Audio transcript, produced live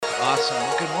Awesome.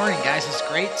 Well, good morning, guys. It's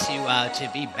great to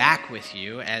be back with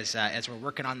you as we're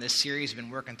working on this series we've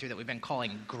been working through that we've been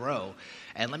calling Grow.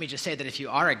 And let me just say that if you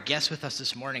are a guest with us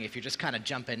this morning, if you're just kind of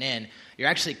jumping in, you're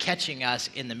actually catching us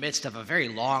in the midst of a very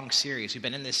long series. We've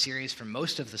been in this series for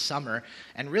most of the summer,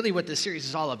 and really what this series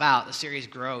is all about, the series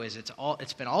Grow, is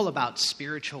it's been all about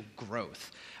spiritual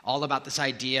growth. All about this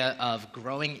idea of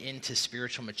growing into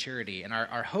spiritual maturity. And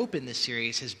our hope in this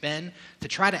series has been to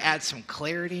try to add some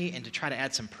clarity and to try to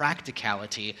add some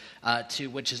practicality to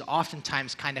which is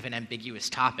oftentimes kind of an ambiguous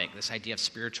topic, this idea of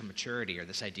spiritual maturity or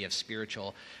this idea of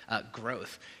spiritual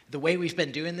growth. The way we've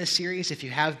been doing this series, if you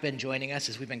have been joining us,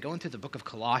 is we've been going through the book of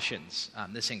Colossians,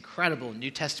 this incredible New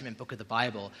Testament book of the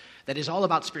Bible that is all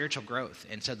about spiritual growth.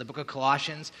 And so the book of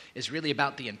Colossians is really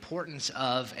about the importance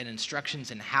of and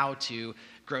instructions in how to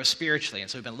grow spiritually.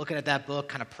 And so we've been looking at that book,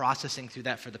 kind of processing through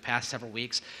that for the past several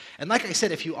weeks. And like I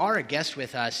said, if you are a guest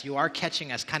with us, you are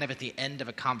catching us kind of at the end of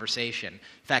a conversation. In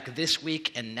fact, this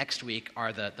week and next week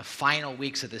are the final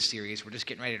weeks of this series. We're just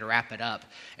getting ready to wrap it up.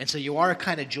 And so you are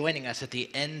kind of joining us at the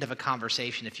end of a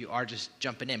conversation if you are just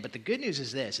jumping in. But the good news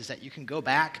is this, is that you can go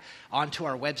back onto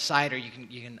our website or you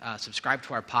can subscribe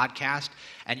to our podcast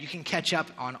and you can catch up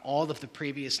on all of the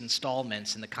previous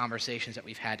installments and the conversations that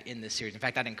we've had in this series. In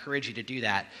fact, I'd encourage you to do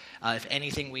that. If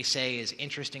anything we say is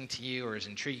interesting to you or is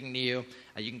intriguing to you,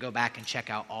 you can go back and check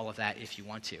out all of that if you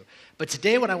want to. But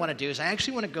today what I want to do is I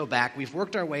actually want to go back. We've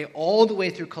worked our way all the way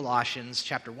through Colossians,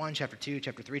 chapter 1, chapter 2,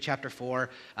 chapter 3, chapter 4.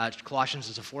 Colossians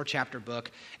is a 4-chapter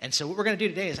book. And so what we're going to do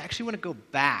today is I actually want to go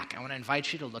back. I want to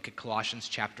invite you to look at Colossians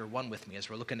chapter 1 with me as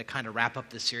we're looking to kind of wrap up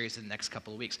this series in the next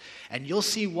couple of weeks. And you'll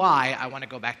see why I want to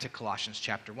go back to Colossians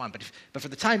chapter 1. But for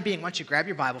the time being, why don't you grab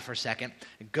your Bible for a second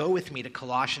and go with me to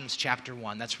Colossians chapter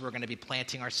 1. That's where we're going to be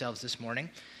planting ourselves this morning,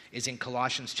 is in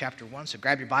Colossians chapter 1. So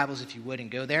grab your Bibles if you would and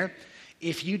go there.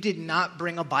 If you did not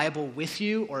bring a Bible with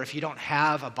you, or if you don't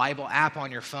have a Bible app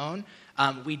on your phone,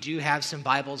 we do have some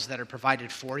Bibles that are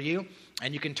provided for you.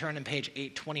 And you can turn to page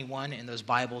 821 in those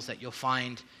Bibles that you'll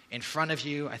find in front of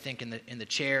you, I think in the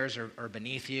chairs or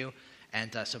beneath you.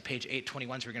 And so page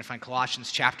 821 is where we're going to find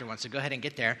Colossians chapter 1. So go ahead and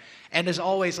get there. And as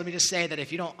always, let me just say that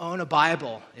if you don't own a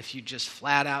Bible, if you just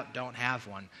flat out don't have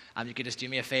one, you can just do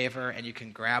me a favor and you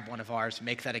can grab one of ours,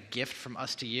 make that a gift from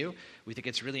us to you. We think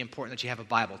it's really important that you have a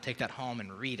Bible. Take that home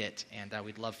and read it, and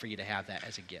we'd love for you to have that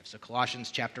as a gift. So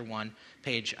Colossians chapter 1,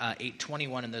 page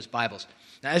 821 in those Bibles.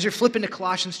 Now, as you're flipping to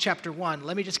Colossians chapter 1,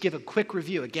 let me just give a quick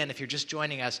review, again, if you're just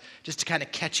joining us, just to kind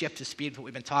of catch you up to speed with what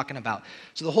we've been talking about.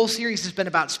 So the whole series has been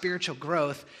about spiritual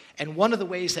growth, and one of the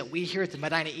ways that we here at the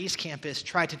Medina East Campus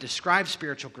try to describe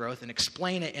spiritual growth and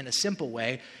explain it in a simple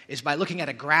way is by looking at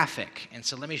a graphic. And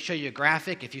so let me show you a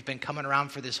graphic. If you've been coming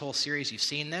around for this whole series, you've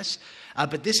seen this.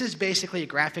 But this is basically a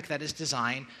graphic that is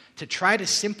designed to try to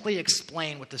simply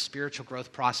explain what the spiritual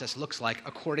growth process looks like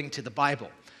according to the Bible.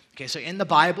 Okay, so in the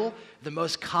Bible, the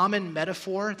most common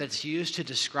metaphor that's used to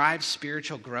describe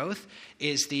spiritual growth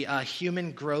is the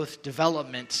human growth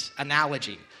development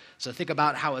analogy. So think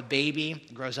about how a baby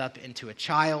grows up into a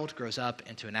child, grows up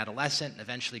into an adolescent, and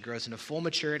eventually grows into full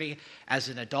maturity as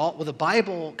an adult. Well, the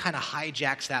Bible kind of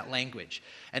hijacks that language,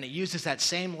 and it uses that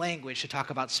same language to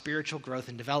talk about spiritual growth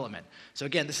and development. So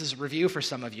again, this is a review for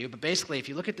some of you, but basically if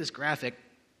you look at this graphic,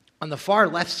 on the far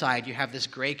left side, you have this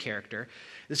gray character.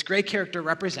 This gray character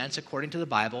represents, according to the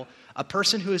Bible, a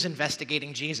person who is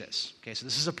investigating Jesus. Okay, so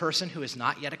this is a person who is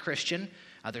not yet a Christian.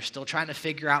 They're still trying to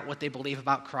figure out what they believe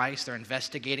about Christ. They're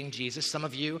investigating Jesus. Some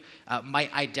of you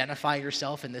might identify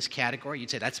yourself in this category. You'd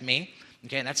say, that's me.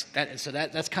 Okay, and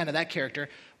that's kind of that character.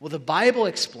 Well, the Bible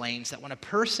explains that when a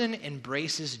person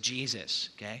embraces Jesus,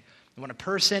 okay, when a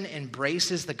person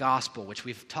embraces the gospel, which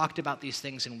we've talked about these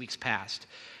things in weeks past,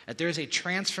 that there is a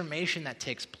transformation that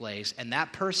takes place, and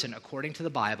that person, according to the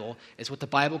Bible, is what the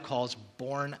Bible calls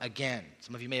born again.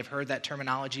 Some of you may have heard that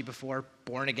terminology before,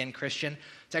 born again Christian.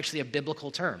 It's actually a biblical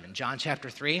term. In John chapter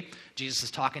 3, Jesus is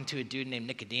talking to a dude named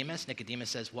Nicodemus. Nicodemus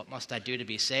says, "What must I do to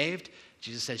be saved?"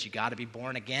 Jesus says, "You got to be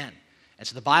born again." And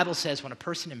so the Bible says when a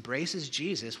person embraces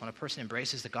Jesus, when a person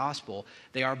embraces the gospel,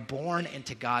 they are born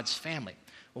into God's family.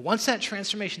 Well, once that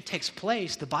transformation takes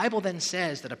place, the Bible then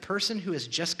says that a person who has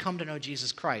just come to know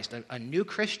Jesus Christ, a new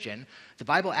Christian, the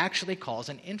Bible actually calls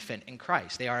an infant in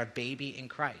Christ. They are a baby in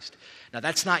Christ. Now,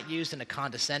 that's not used in a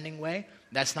condescending way.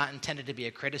 That's not intended to be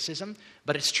a criticism,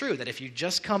 but it's true that if you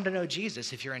just come to know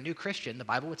Jesus, if you're a new Christian, the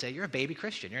Bible would say you're a baby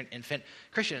Christian, you're an infant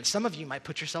Christian. And some of you might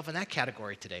put yourself in that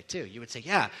category today too. You would say,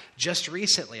 yeah, just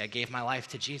recently I gave my life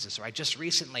to Jesus, or I just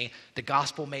recently the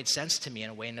gospel made sense to me in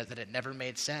a way that it never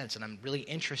made sense, and I'm really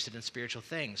interested in spiritual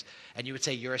things. And you would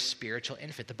say you're a spiritual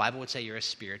infant. The Bible would say you're a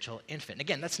spiritual infant. And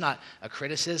again, that's not a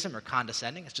criticism or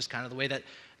condescending. It's just kind of the way that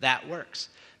that works.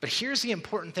 But here's the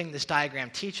important thing this diagram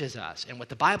teaches us, and what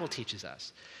the Bible teaches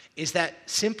us, is that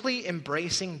simply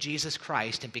embracing Jesus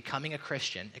Christ and becoming a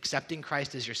Christian, accepting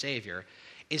Christ as your Savior,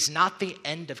 is not the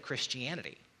end of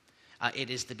Christianity. It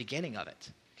is the beginning of it.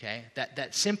 Okay?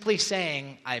 That simply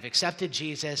saying, I've accepted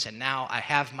Jesus and now I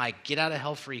have my get out of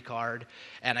hell free card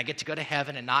and I get to go to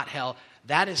heaven and not hell,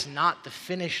 that is not the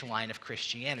finish line of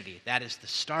Christianity. That is the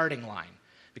starting line.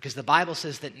 Because the Bible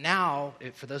says that now,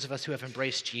 for those of us who have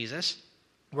embraced Jesus,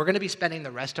 we're going to be spending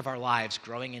the rest of our lives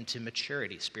growing into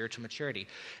maturity, spiritual maturity.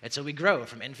 And so we grow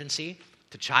from infancy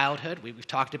to childhood. We've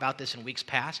talked about this in weeks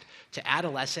past, to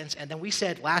adolescence. And then we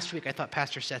said last week, I thought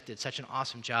Pastor Seth did such an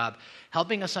awesome job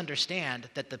helping us understand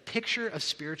that the picture of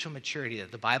spiritual maturity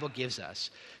that the Bible gives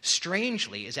us,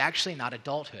 strangely, is actually not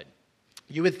adulthood.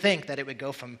 You would think that it would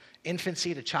go from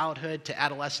infancy to childhood to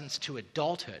adolescence to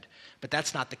adulthood, but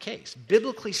that's not the case.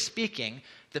 Biblically speaking,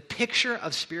 the picture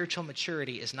of spiritual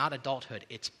maturity is not adulthood,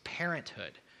 it's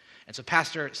parenthood. And so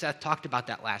Pastor Seth talked about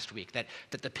that last week, that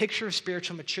the picture of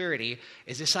spiritual maturity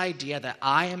is this idea that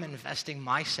I am investing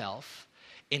myself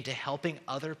into helping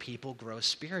other people grow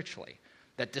spiritually,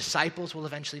 that disciples will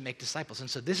eventually make disciples. And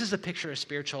so this is a picture of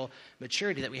spiritual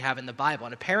maturity that we have in the Bible.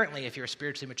 And apparently, if you're a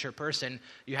spiritually mature person,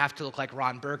 you have to look like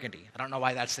Ron Burgundy. I don't know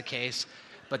why that's the case,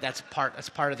 but that's part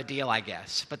of the deal, I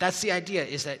guess. But that's the idea,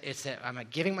 is that I'm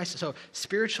giving myself. So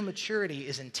spiritual maturity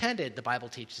is intended, the Bible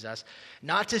teaches us,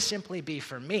 not to simply be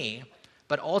for me,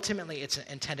 but ultimately it's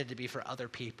intended to be for other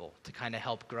people, to kind of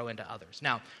help grow into others.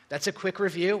 Now, that's a quick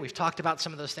review. We've talked about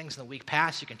some of those things in the week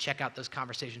past. You can check out those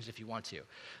conversations if you want to.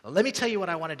 Well, let me tell you what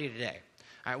I want to do today.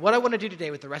 All right, what I want to do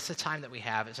today with the rest of the time that we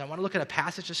have is I want to look at a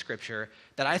passage of Scripture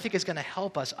that I think is going to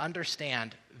help us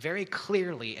understand very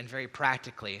clearly and very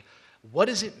practically, what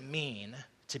does it mean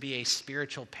to be a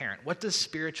spiritual parent? What does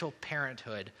spiritual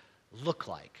parenthood look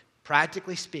like?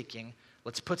 Practically speaking,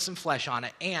 let's put some flesh on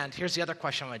it. And here's the other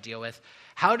question I want to deal with.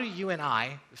 How do you and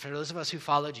I, for those of us who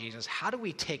follow Jesus, how do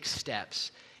we take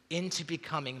steps into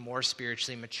becoming more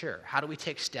spiritually mature? How do we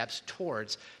take steps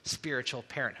towards spiritual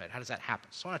parenthood? How does that happen?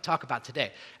 So I want to talk about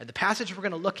today. And the passage we're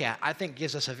going to look at, I think,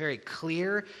 gives us a very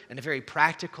clear and a very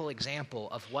practical example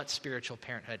of what spiritual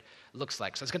parenthood looks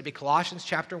like. So it's going to be Colossians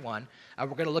chapter 1. We're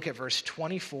going to look at verse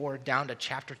 24 down to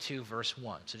chapter 2, verse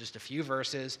 1. So just a few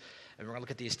verses, and we're going to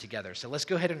look at these together. So let's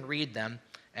go ahead and read them,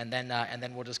 and then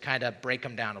we'll just kind of break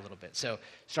them down a little bit. So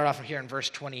start off here in verse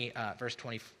 24.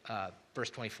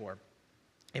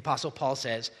 The Apostle Paul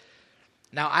says,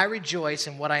 "Now I rejoice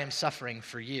in what I am suffering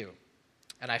for you,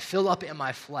 and I fill up in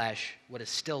my flesh what is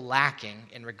still lacking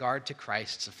in regard to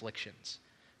Christ's afflictions,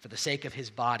 for the sake of his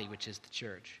body, which is the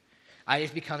church. I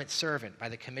have become its servant by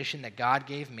the commission that God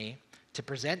gave me to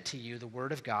present to you the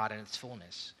word of God in its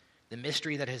fullness, the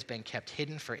mystery that has been kept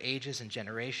hidden for ages and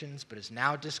generations, but is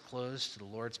now disclosed to the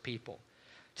Lord's people.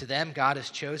 To them God has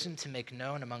chosen to make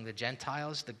known among the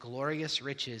Gentiles the glorious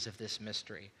riches of this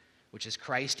mystery, which is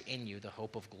Christ in you, the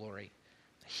hope of glory.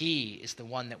 He is the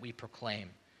one that we proclaim,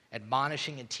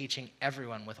 admonishing and teaching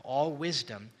everyone with all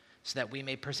wisdom, so that we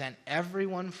may present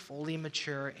everyone fully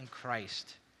mature in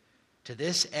Christ. To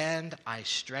this end, I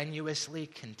strenuously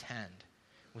contend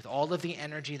with all of the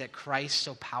energy that Christ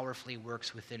so powerfully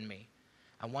works within me.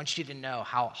 I want you to know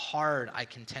how hard I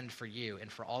contend for you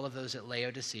and for all of those at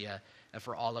Laodicea and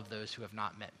for all of those who have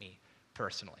not met me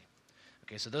personally."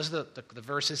 Okay, so those are the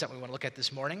verses that we want to look at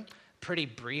this morning. Pretty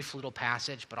brief little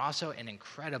passage, but also an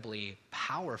incredibly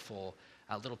powerful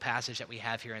little passage that we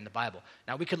have here in the Bible.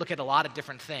 Now, we could look at a lot of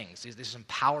different things. There's some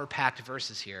power-packed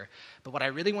verses here. But what I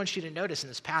really want you to notice in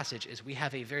this passage is we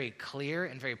have a very clear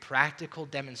and very practical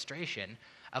demonstration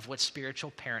of what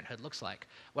spiritual parenthood looks like.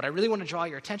 What I really want to draw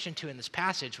your attention to in this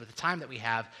passage with the time that we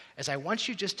have is I want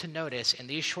you just to notice in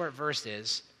these short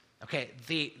verses, okay,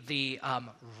 the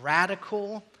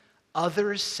radical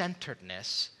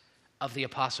others-centeredness of the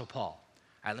Apostle Paul.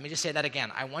 All right, let me just say that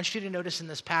again. I want you to notice in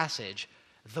this passage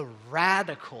the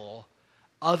radical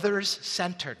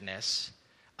others-centeredness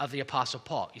of the Apostle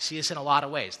Paul. You see this in a lot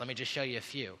of ways. Let me just show you a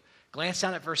few. Glance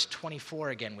down at verse 24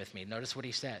 again with me. Notice what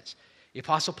he says. The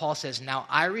Apostle Paul says, "Now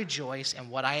I rejoice in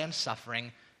what I am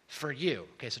suffering for you."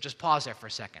 Okay, so just pause there for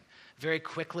a second. Very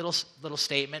quick little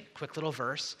statement, quick little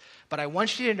verse. But I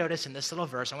want you to notice in this little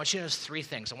verse, I want you to notice three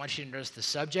things. I want you to notice the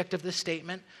subject of this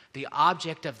statement, the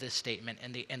object of this statement,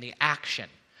 and the action.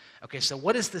 Okay, so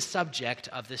what is the subject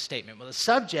of this statement? Well, the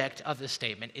subject of this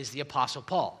statement is the Apostle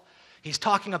Paul. He's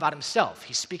talking about himself.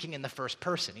 He's speaking in the first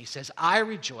person. He says, "I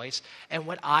rejoice in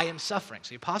what I am suffering." So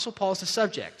the Apostle Paul is the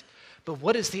subject. But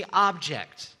what is the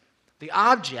object? The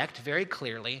object, very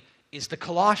clearly, is the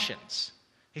Colossians.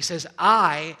 He says,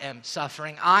 "I am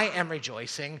suffering, I am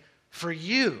rejoicing for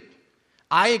you.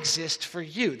 I exist for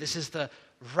you. This is the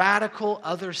radical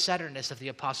other-centeredness of the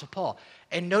Apostle Paul.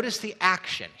 And notice the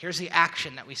action. Here's the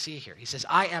action that we see here. He says,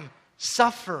 I am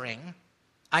suffering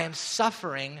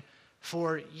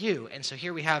for you. And so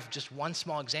here we have just one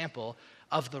small example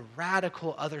of the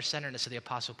radical other-centeredness of the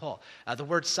Apostle Paul. The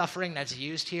word suffering that's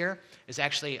used here is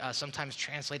actually sometimes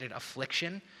translated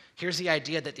affliction. Here's the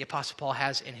idea that the Apostle Paul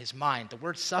has in his mind. The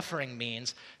word suffering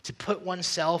means to put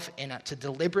oneself to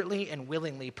deliberately and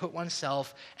willingly put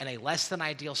oneself in a less than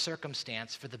ideal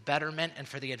circumstance for the betterment and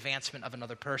for the advancement of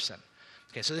another person.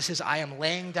 Okay, so this is, I am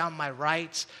laying down my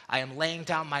rights, I am laying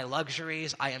down my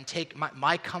luxuries,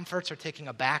 my comforts are taking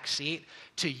a back seat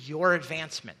to your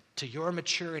advancement, to your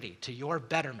maturity, to your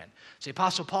betterment. So the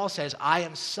Apostle Paul says, I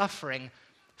am suffering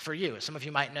for you. Some of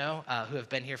you might know who have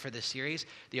been here for this series,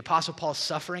 the Apostle Paul's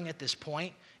suffering at this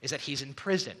point is that he's in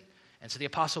prison. And so the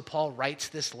Apostle Paul writes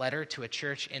this letter to a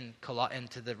church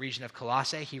into the region of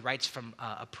Colossae. He writes from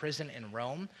a prison in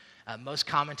Rome. Most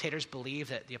commentators believe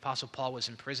that the Apostle Paul was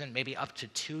in prison maybe up to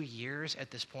 2 years at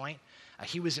this point.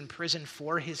 He was in prison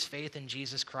for his faith in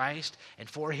Jesus Christ and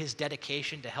for his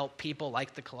dedication to help people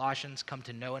like the Colossians come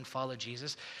to know and follow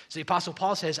Jesus. So the Apostle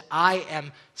Paul says, I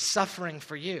am suffering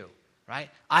for you, right?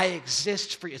 I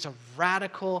exist for you. It's a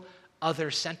radical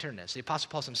other-centeredness. The Apostle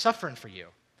Paul says, I'm suffering for you.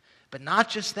 But not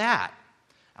just that.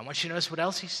 I want you to notice what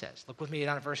else he says. Look with me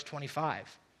down at verse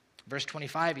 25. Verse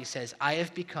 25, he says, I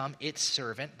have become its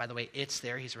servant. By the way, it's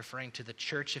there. He's referring to the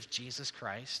church of Jesus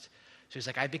Christ. So he's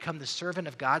like, I've become the servant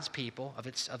of God's people, of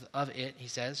it, he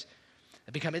says.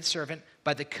 I've become its servant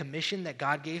by the commission that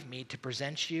God gave me to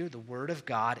present you the word of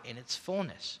God in its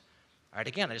fullness. All right,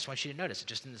 again, I just want you to notice,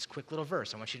 just in this quick little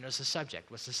verse, I want you to notice the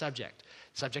subject. What's the subject?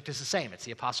 The subject is the same. It's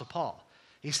the Apostle Paul.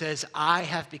 He says, I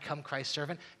have become Christ's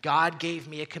servant. God gave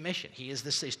me a commission. He's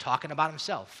talking about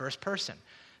himself, first person.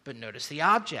 But notice the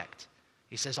object.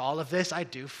 He says, all of this I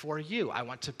do for you. I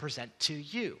want to present to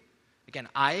you. Again,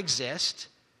 I exist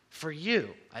for you.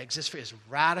 I exist for you. It's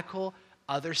radical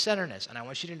other-centeredness. And I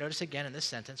want you to notice again in this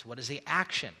sentence, what is the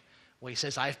action? Well, he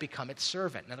says, I've become its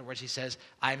servant. In other words, he says,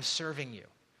 I'm serving you.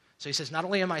 So he says, not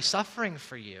only am I suffering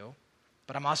for you,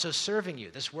 but I'm also serving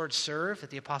you. This word serve that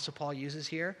the Apostle Paul uses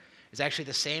here is actually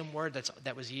the same word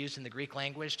that was used in the Greek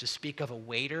language to speak of a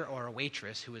waiter or a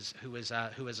waitress who was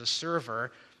a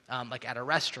server, like at a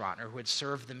restaurant, or who would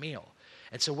serve the meal.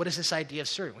 And so what is this idea of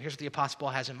serving? Well, here's what the Apostle Paul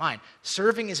has in mind.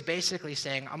 Serving is basically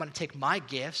saying, I'm going to take my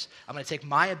gifts, I'm going to take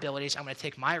my abilities, I'm going to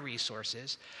take my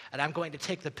resources, and I'm going to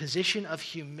take the position of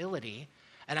humility,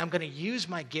 and I'm going to use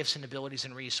my gifts and abilities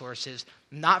and resources,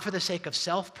 not for the sake of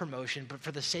self-promotion, but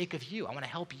for the sake of you. I want to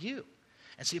help you.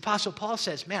 And so the Apostle Paul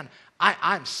says, man,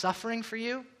 I'm suffering for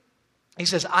you. He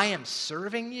says, I am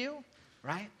serving you,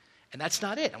 right? And that's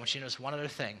not it. I want you to notice one other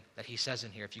thing that he says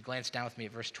in here. If you glance down with me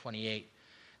at verse 28,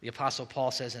 the Apostle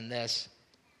Paul says in this,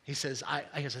 he says,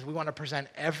 we want to present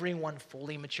everyone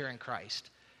fully mature in Christ.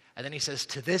 And then he says,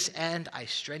 to this end, I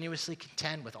strenuously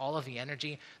contend with all of the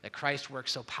energy that Christ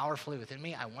works so powerfully within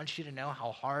me. I want you to know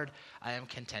how hard I am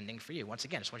contending for you. Once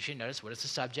again, I just want you to notice, what is the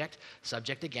subject?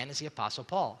 Subject, again, is the Apostle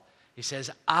Paul. He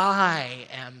says, I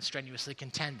am strenuously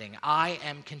contending. I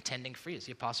am contending for you. It's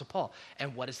the Apostle Paul.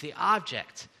 And what is the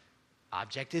object?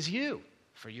 Object is you,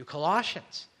 for you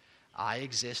Colossians. I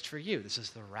exist for you. This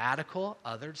is the radical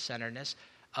other-centeredness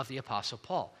of the Apostle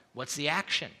Paul. What's the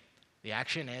action? The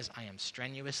action is, I am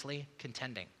strenuously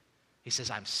contending. He says,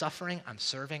 I'm suffering, I'm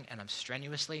serving, and I'm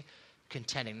strenuously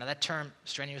contending. Now that term,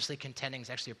 strenuously contending, is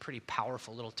actually a pretty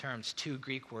powerful little term. It's two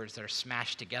Greek words that are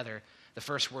smashed together. The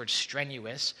first word,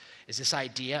 strenuous, is this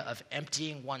idea of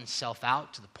emptying oneself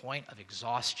out to the point of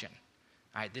exhaustion.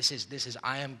 All right, this is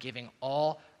I am giving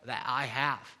all that I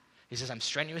have. He says, I'm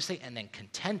strenuously and then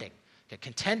contending. Okay,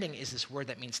 contending is this word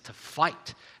that means to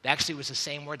fight. It actually was the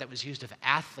same word that was used of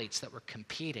athletes that were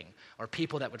competing or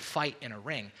people that would fight in a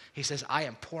ring. He says, I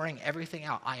am pouring everything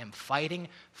out. I am fighting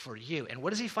for you. And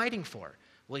what is he fighting for?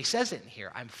 Well, he says it in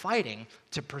here. I'm fighting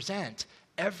to present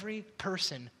every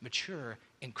person mature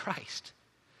in Christ.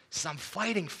 He says, I'm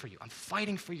fighting for you. I'm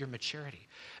fighting for your maturity.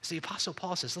 So the Apostle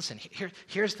Paul says, listen,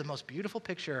 here's the most beautiful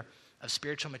picture of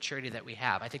spiritual maturity that we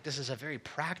have. I think this is a very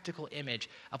practical image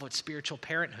of what spiritual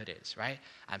parenthood is, right?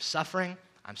 I'm suffering,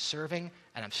 I'm serving,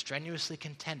 and I'm strenuously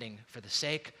contending for the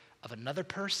sake of another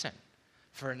person,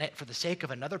 for the sake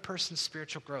of another person's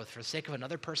spiritual growth, for the sake of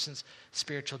another person's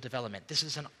spiritual development. This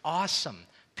is an awesome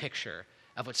picture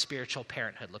of what spiritual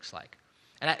parenthood looks like.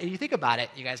 And you think about it,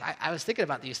 you guys, I was thinking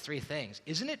about these three things.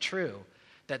 Isn't it true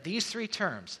that these three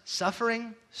terms,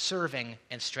 suffering, serving,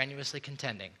 and strenuously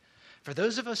contending, for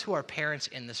those of us who are parents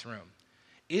in this room,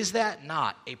 is that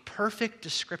not a perfect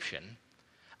description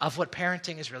of what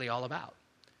parenting is really all about?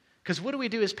 Because what do we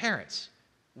do as parents?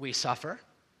 We suffer,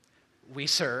 we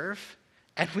serve,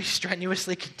 and we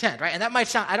strenuously contend, right? And that might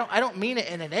sound, I don't mean it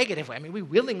in a negative way. I mean, we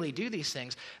willingly do these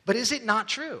things. But is it not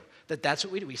true that that's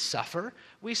what we do? We suffer,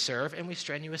 we serve, and we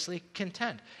strenuously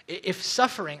contend. If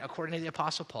suffering, according to the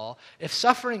Apostle Paul, if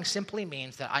suffering simply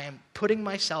means that I am putting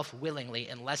myself willingly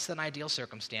in less than ideal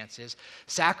circumstances,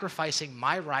 sacrificing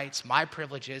my rights, my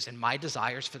privileges, and my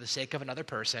desires for the sake of another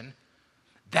person,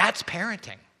 that's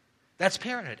parenting. That's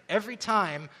parenthood. Every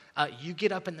time you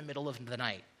get up in the middle of the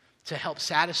night to help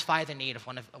satisfy the need of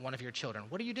one of your children,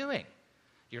 what are you doing?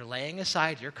 You're laying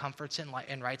aside your comforts and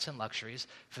rights and luxuries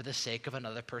for the sake of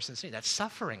another person's need. That's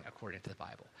suffering, according to the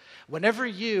Bible. Whenever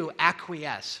you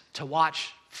acquiesce to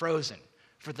watch Frozen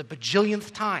for the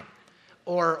bajillionth time,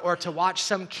 or to watch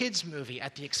some kids' movie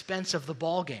at the expense of the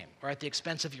ball game or at the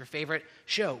expense of your favorite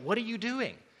show, what are you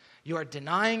doing? You are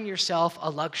denying yourself a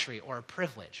luxury or a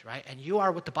privilege, right? And you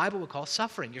are what the Bible would call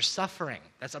suffering. You're suffering.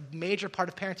 That's a major part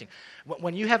of parenting.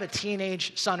 When you have a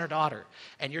teenage son or daughter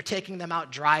and you're taking them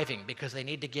out driving because they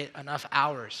need to get enough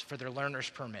hours for their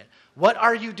learner's permit, what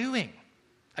are you doing?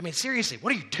 I mean, seriously,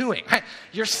 what are you doing? Right?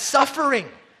 You're suffering.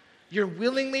 You're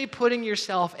willingly putting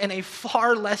yourself in a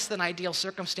far less than ideal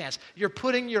circumstance. You're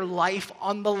putting your life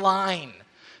on the line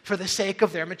for the sake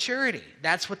of their maturity.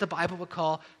 That's what the Bible would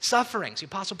call suffering. So the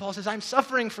Apostle Paul says, I'm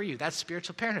suffering for you. That's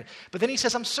spiritual parenthood. But then he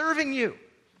says, I'm serving you.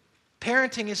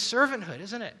 Parenting is servanthood,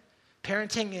 isn't it?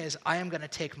 Parenting is, I am going to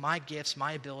take my gifts,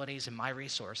 my abilities, and my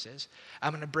resources.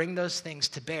 I'm going to bring those things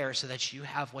to bear so that you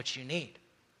have what you need.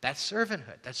 That's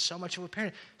servanthood. That's so much of what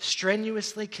parenthood.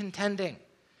 Strenuously contending.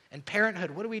 In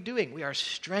parenthood, what are we doing? We are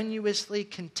strenuously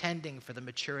contending for the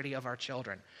maturity of our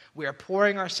children. We are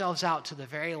pouring ourselves out to the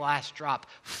very last drop,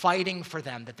 fighting for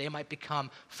them that they might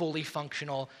become fully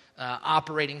functional,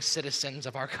 operating citizens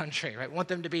of our country. Right? We want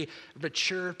them to be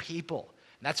mature people.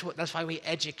 And that's why we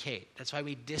educate. That's why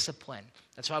we discipline.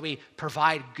 That's why we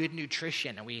provide good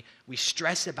nutrition, and we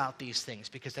stress about these things,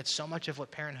 because that's so much of what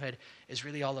parenthood is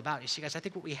really all about. You see, guys, I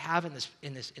think what we have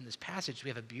in this passage, we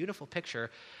have a beautiful picture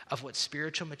of what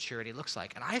spiritual maturity looks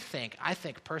like. And I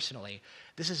think personally,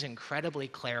 this is incredibly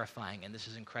clarifying and this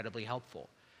is incredibly helpful.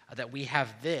 That we have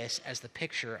this as the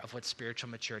picture of what spiritual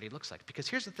maturity looks like. Because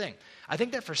here's the thing. I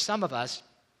think that for some of us,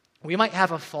 we might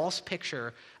have a false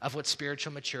picture of what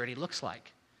spiritual maturity looks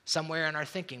like. Somewhere in our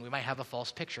thinking, we might have a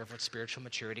false picture of what spiritual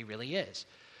maturity really is.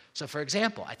 So, for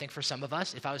example, I think for some of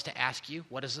us, if I was to ask you,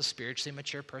 what does a spiritually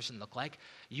mature person look like?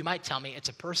 You might tell me it's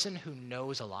a person who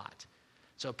knows a lot.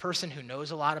 So a person who knows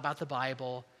a lot about the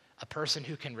Bible, a person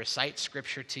who can recite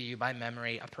scripture to you by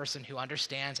memory, a person who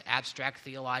understands abstract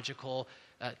theological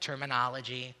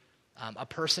terminology, a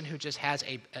person who just has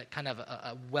a kind of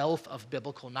a wealth of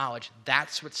biblical knowledge.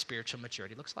 That's what spiritual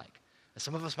maturity looks like.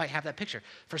 Some of us might have that picture.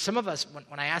 For some of us,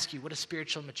 when I ask you, what does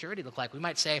spiritual maturity look like? We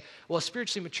might say, well, a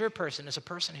spiritually mature person is a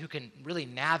person who can really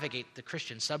navigate the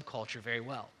Christian subculture very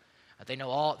well. They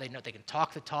can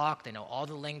talk the talk. They know all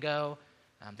the lingo.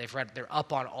 They're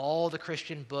up on all the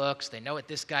Christian books. They know what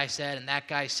this guy said and that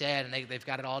guy said, and they've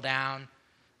got it all down.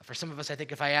 For some of us, I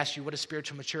think if I asked you, what does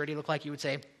spiritual maturity look like, you would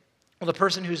say, well, the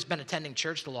person who's been attending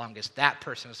church the longest, that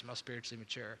person is the most spiritually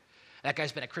mature. That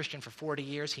guy's been a Christian for 40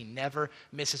 years. He never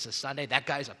misses a Sunday. That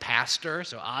guy's a pastor,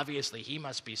 so obviously he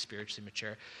must be spiritually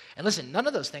mature. And listen, none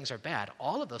of those things are bad.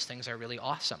 All of those things are really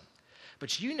awesome.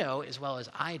 But you know as well as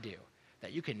I do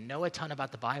that you can know a ton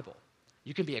about the Bible.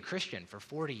 You can be a Christian for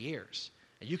 40 years,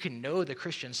 and you can know the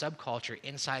Christian subculture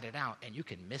inside and out, and you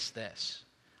can miss this.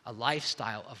 A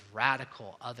lifestyle of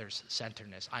radical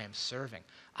others-centeredness. I am serving.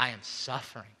 I am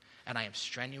suffering. And I am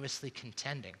strenuously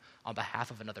contending on behalf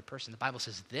of another person. The Bible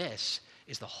says this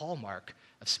is the hallmark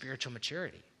of spiritual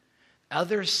maturity.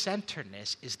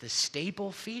 Other-centeredness is the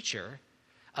staple feature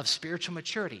of spiritual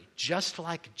maturity, just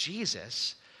like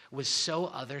Jesus was so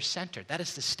other-centered. That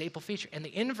is the staple feature. And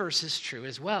the inverse is true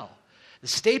as well. The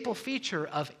staple feature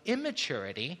of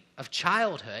immaturity, of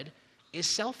childhood, is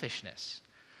selfishness.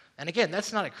 And again,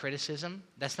 that's not a criticism.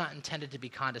 That's not intended to be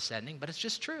condescending, but it's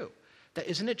just true. That,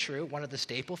 isn't it true? One of the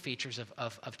staple features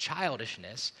of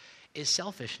childishness is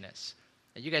selfishness.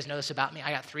 You guys know this about me.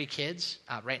 I got 3 kids.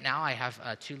 Right now I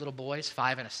have 2 little boys,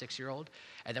 5 and a 6-year-old.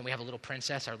 And then we have a little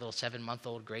princess, our little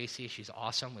 7-month-old Gracie. She's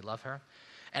awesome. We love her.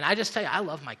 And I just tell you, I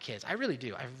love my kids. I really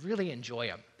do. I really enjoy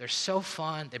them. They're so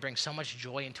fun. They bring so much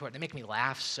joy into it. They make me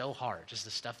laugh so hard, just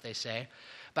the stuff they say.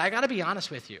 But I got to be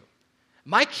honest with you.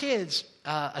 My kids,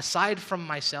 aside from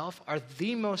myself, are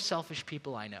the most selfish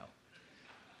people I know.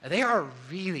 They are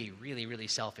really, really, really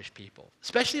selfish people.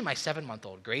 Especially my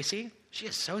 7-month-old Gracie. She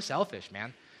is so selfish,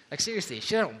 man. Like seriously,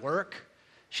 she doesn't work.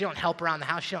 She don't help around the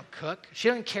house. She don't cook. She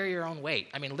doesn't carry her own weight.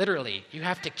 I mean, literally, you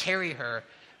have to carry her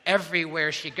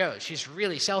everywhere she goes. She's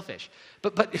really selfish.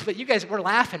 But you guys, we're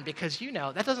laughing because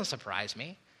that doesn't surprise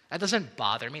me. That doesn't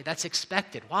bother me. That's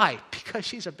expected. Why? Because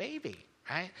she's a baby,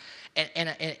 right?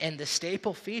 And the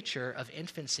staple feature of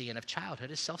infancy and of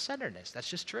childhood is self-centeredness. That's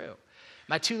just true.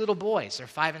 My 2 little boys, they're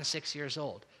 5 and 6 years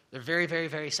old. They're very, very,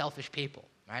 very selfish people,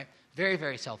 right? Very,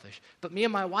 very selfish. But me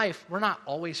and my wife, we're not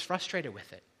always frustrated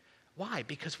with it. Why?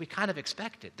 Because we kind of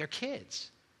expect it. They're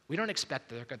kids. We don't expect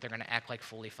that they're going to act like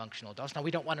fully functional adults. Now,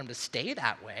 we don't want them to stay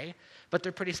that way, but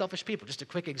they're pretty selfish people. Just a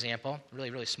quick example, really,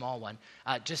 really small one.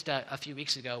 Just a few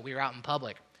weeks ago, we were out in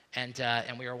public, and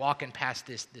we were walking past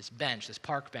this bench, this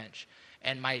park bench,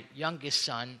 and my youngest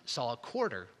son saw a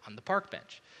quarter on the park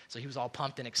bench. So he was all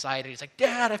pumped and excited. He's like,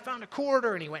 "Dad, I found a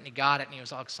quarter," and he went and he got it, and he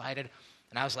was all excited.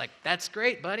 And I was like, "That's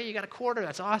great, buddy. You got a quarter.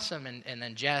 That's awesome." And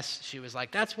then Jess, she was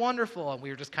like, "That's wonderful." And we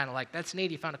were just kind of like, "That's neat.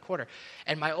 You found a quarter."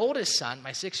 And my oldest son,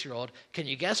 my 6-year-old, can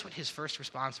you guess what his first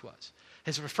response was?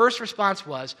 His first response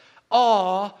was,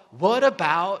 "Oh, what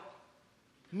about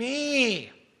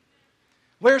me?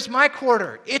 Where's my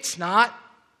quarter? It's not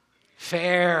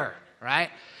fair," right?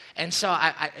 And so,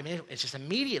 I mean, it's just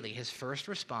immediately his first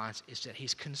response is that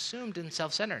he's consumed in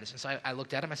self-centeredness. And so I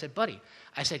looked at him, I said, "Buddy,"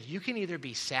 I said, "you can either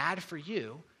be sad for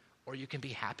you or you can be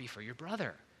happy for your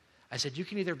brother." I said, "You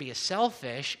can either be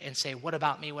selfish and say, 'What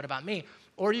about me, what about me?'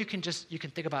 Or you can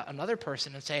think about another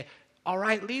person and say, 'All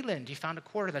right, Leland, you found a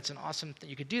quarter. That's an awesome thing.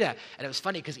 You could do that.'" And it was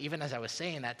funny because even as I was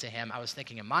saying that to him, I was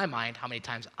thinking in my mind how many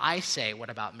times I say, "What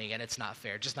about me?" and it's not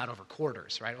fair, just not over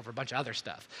quarters, right? Over a bunch of other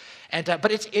stuff. And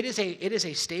but it is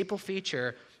a staple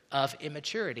feature of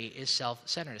immaturity is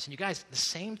self-centeredness. And you guys, the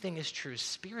same thing is true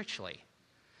spiritually.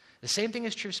 The same thing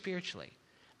is true spiritually.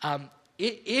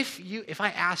 If I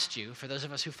asked you, for those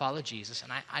of us who follow Jesus,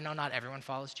 and I know not everyone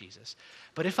follows Jesus,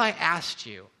 but if I asked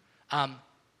you,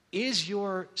 is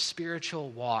your spiritual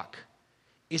walk,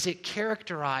 is it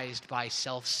characterized by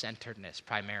self-centeredness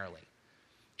primarily?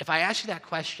 If I asked you that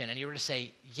question and you were to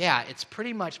say, yeah, it's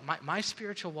pretty much my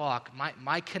spiritual walk,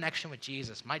 my connection with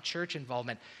Jesus, my church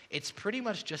involvement, it's pretty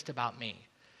much just about me.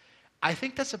 I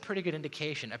think that's a pretty good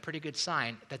indication, a pretty good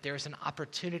sign that there's an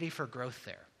opportunity for growth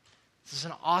there. This is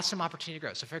an awesome opportunity to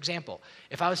grow. So for example,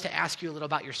 if I was to ask you a little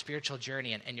about your spiritual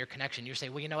journey and your connection, you say,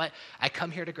 well, you know what? I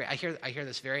come here to Grace. I hear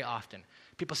this very often.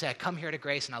 People say, I come here to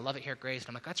Grace and I love it here at Grace. And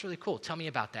I'm like, that's really cool. Tell me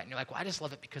about that. And you're like, well, I just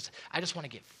love it because I just want to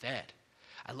get fed.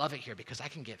 I love it here because I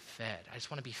can get fed. I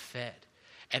just want to be fed.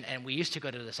 And we used to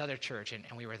go to this other church, and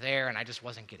we were there, and I just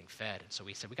wasn't getting fed. And so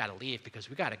we said, we got to leave because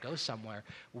we got to go somewhere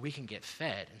where we can get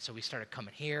fed. And so we started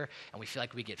coming here, and we feel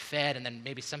like we get fed. And then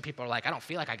maybe some people are like, I don't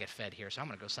feel like I get fed here, so I'm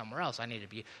going to go somewhere else. I need to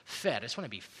be fed. I just want to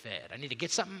be fed. I need to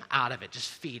get something out of it. Just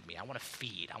feed me. I want to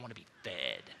feed. I want to be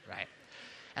fed, right?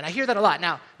 And I hear that a lot.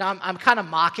 Now I'm kind of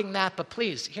mocking that, but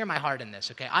please hear my heart in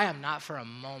this, okay? I am not for a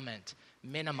moment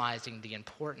minimizing the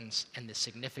importance and the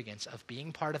significance of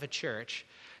being part of a church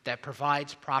that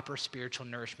provides proper spiritual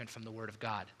nourishment from the Word of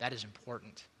God. That is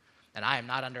important. And I am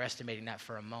not underestimating that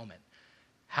for a moment.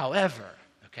 However,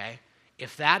 okay,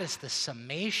 if that is the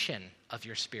summation of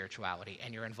your spirituality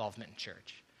and your involvement in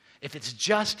church, if it's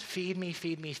just feed me,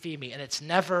 feed me, feed me, and it's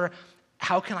never,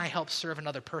 how can I help serve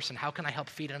another person? How can I help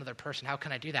feed another person? How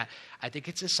can I do that? I think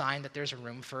it's a sign that there's a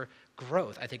room for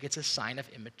growth. I think it's a sign of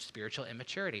spiritual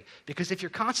immaturity. Because if you're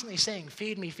constantly saying,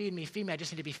 feed me, feed me, feed me, I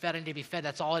just need to be fed, I need to be fed,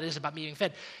 that's all it is about me being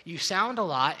fed, you sound a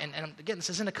lot, and again, this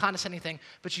isn't a condescending thing,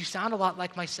 but you sound a lot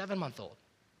like my 7-month-old.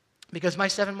 Because my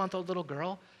 7-month-old little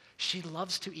girl, she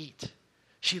loves to eat.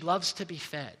 She loves to be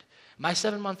fed. My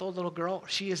 7-month-old little girl,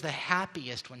 she is the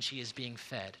happiest when she is being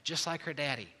fed, just like her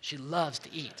daddy. She loves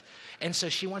to eat. And so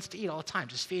she wants to eat all the time.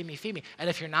 Just feed me, feed me. And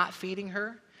if you're not feeding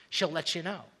her, she'll let you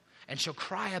know. And she'll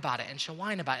cry about it, and she'll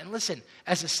whine about it. And listen,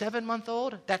 as a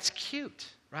 7-month-old, that's cute,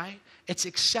 right? It's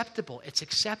acceptable. It's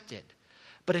accepted.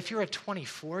 But if you're a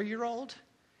 24-year-old,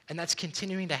 and that's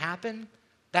continuing to happen,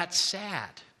 that's sad,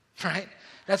 right?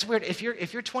 That's weird. If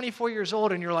you're 24 years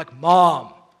old and you're like,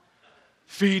 Mom,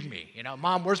 feed me. You know,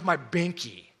 Mom, where's my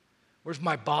binky? Where's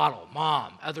my bottle?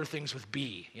 Mom, other things with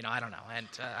B. You know, I don't know. And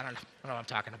I don't know what I'm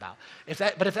talking about.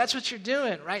 But if that's what you're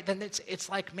doing, right, then it's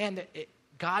like, man,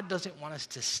 God doesn't want us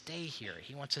to stay here.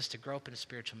 He wants us to grow up in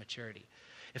spiritual maturity.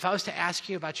 If I was to ask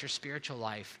you about your spiritual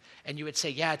life, and you would say,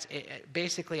 yeah,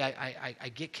 basically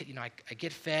I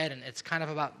get fed, and it's kind of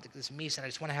about this me, and I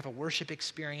just want to have a worship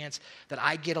experience that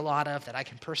I get a lot of, that I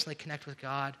can personally connect with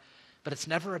God. But it's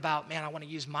never about, man, I want to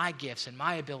use my gifts and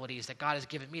my abilities that God has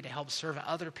given me to help serve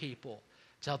other people,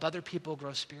 to help other people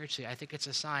grow spiritually. I think it's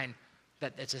a sign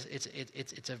that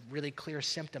it's a really clear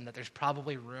symptom that there's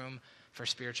probably room for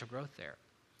spiritual growth there.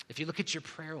 If you look at your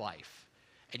prayer life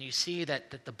and you see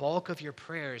that the bulk of your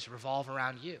prayers revolve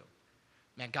around you,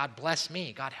 Man, God bless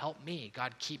me. God help me.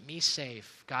 God keep me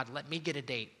safe. God, let me get a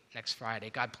date next Friday.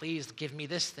 God, please give me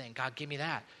this thing. God, give me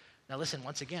that. Now listen,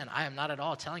 once again, I am not at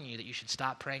all telling you that you should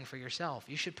stop praying for yourself.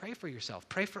 You should pray for yourself.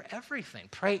 Pray for everything.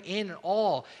 Pray in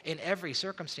every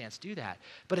circumstance. Do that.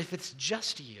 But if it's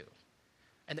just you,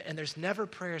 and there's never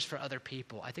prayers for other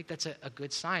people, I think that's a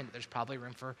good sign that there's probably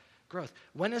room for growth.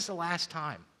 When is the last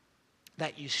time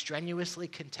that you strenuously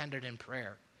contended in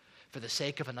prayer for the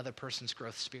sake of another person's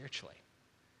growth spiritually?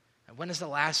 And when is the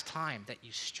last time that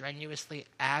you strenuously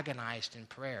agonized in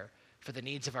prayer for the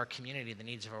needs of our community, the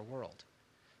needs of our world?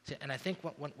 And I think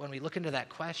when we look into that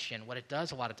question, what it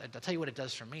does I'll tell you what it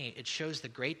does for me. It shows the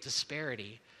great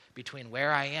disparity between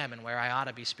where I am and where I ought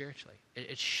to be spiritually.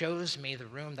 It shows me the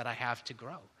room that I have to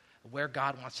grow, where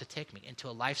God wants to take me into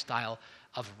a lifestyle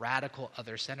of radical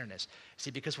other-centeredness.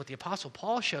 See, because what the Apostle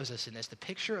Paul shows us in this, the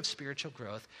picture of spiritual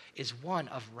growth is one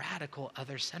of radical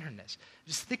other-centeredness.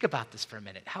 Just think about this for a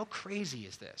minute. How crazy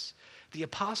is this? The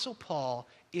Apostle Paul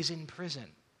is in prison.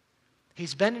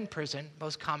 He's been in prison,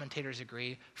 most commentators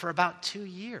agree, for about 2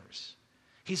 years.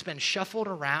 He's been shuffled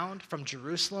around from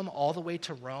Jerusalem all the way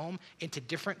to Rome into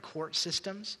different court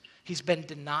systems. He's been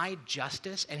denied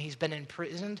justice, and he's been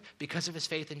imprisoned because of his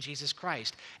faith in Jesus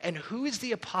Christ. And who is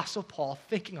the Apostle Paul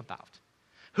thinking about?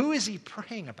 Who is he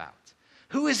praying about?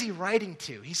 Who is he writing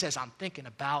to? He says, I'm thinking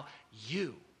about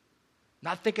you.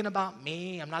 Not thinking about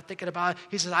me. I'm not thinking about,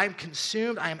 he says, I am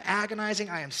consumed. I am agonizing.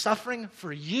 I am suffering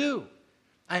for you.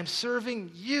 I am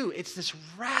serving you. It's this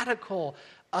radical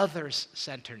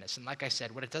others-centeredness. And like I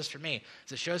said, what it does for me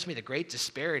is it shows me the great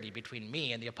disparity between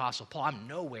me and the Apostle Paul. I'm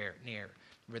nowhere near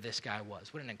where this guy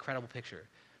was. What an incredible picture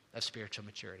of spiritual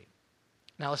maturity.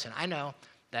 Now listen, I know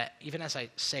that even as I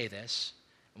say this,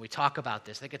 and we talk about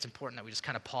this, I think it's important that we just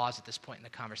kind of pause at this point in the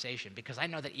conversation, because I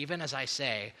know that even as I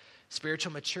say,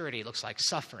 spiritual maturity looks like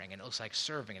suffering, and it looks like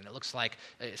serving, and it looks like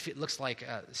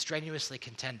strenuously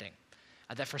contending.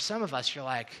 That for some of us, you're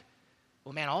like,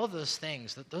 well, man, all of those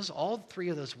things, all three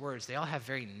of those words, they all have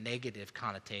very negative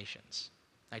connotations,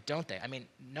 like, don't they? I mean,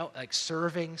 no, like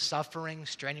serving, suffering,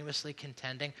 strenuously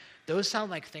contending, those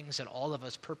sound like things that all of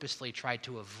us purposely try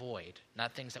to avoid,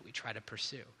 not things that we try to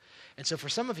pursue. And so for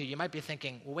some of you, you might be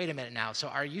thinking, well, wait a minute now. So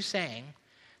are you saying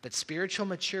that spiritual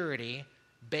maturity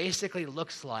basically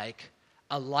looks like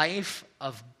a life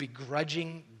of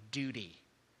begrudging duty?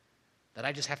 That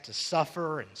I just have to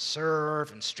suffer and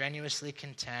serve and strenuously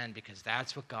contend because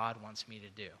that's what God wants me to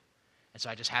do. And so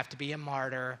I just have to be a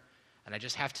martyr, and I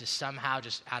just have to somehow,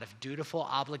 just out of dutiful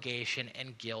obligation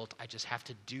and guilt, I just have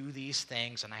to do these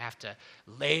things, and I have to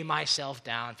lay myself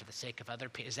down for the sake of other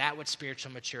people. Is that what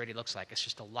spiritual maturity looks like? It's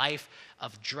just a life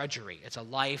of drudgery. It's a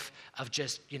life of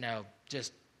just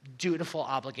dutiful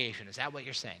obligation. Is that what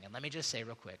you're saying? And let me just say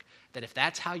real quick that if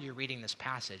that's how you're reading this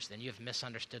passage, then you have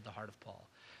misunderstood the heart of Paul.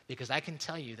 Because I can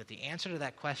tell you that the answer to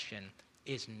that question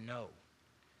is no.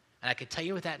 And I can tell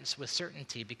you that with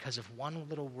certainty because of one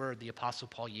little word the Apostle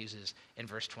Paul uses in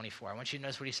verse 24. I want you to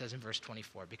notice what he says in verse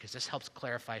 24 because this helps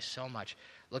clarify so much.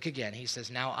 Look again. He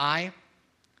says, now I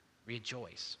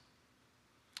rejoice.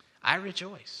 I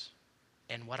rejoice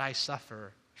in what I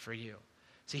suffer for you.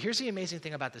 See, here's the amazing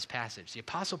thing about this passage. The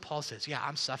Apostle Paul says, yeah,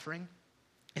 I'm suffering.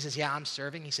 He says, yeah, I'm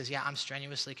serving. He says, yeah, I'm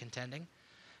strenuously contending.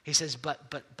 He says, but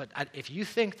if you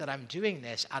think that I'm doing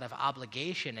this out of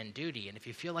obligation and duty, and if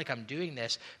you feel like I'm doing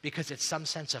this because it's some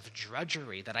sense of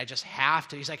drudgery that I just have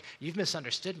to, he's like, you've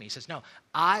misunderstood me. He says, no,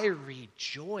 I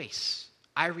rejoice.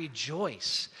 I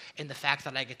rejoice in the fact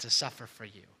that I get to suffer for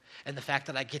you, and the fact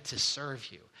that I get to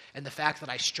serve you, and the fact that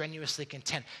I strenuously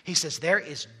contend. He says, there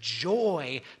is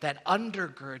joy that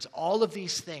undergirds all of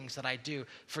these things that I do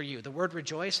for you. The word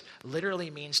rejoice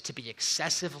literally means to be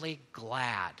excessively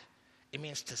glad. It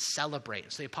means to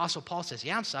celebrate. So the Apostle Paul says,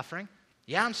 yeah, I'm suffering.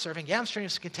 Yeah, I'm serving. Yeah, I'm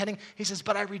strenuously contending. He says,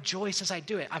 but I rejoice as I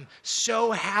do it. I'm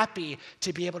so happy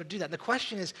to be able to do that. And the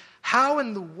question is, how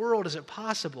in the world is it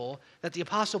possible that the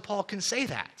Apostle Paul can say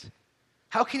that?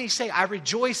 How can he say, I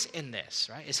rejoice in this,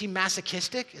 right? Is he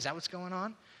masochistic? Is that what's going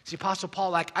on? Is the Apostle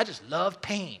Paul like, I just love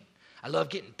pain. I love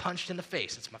getting punched in the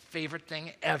face. It's my favorite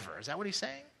thing ever. Is that what he's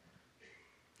saying?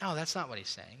 No, that's not what he's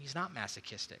saying. He's not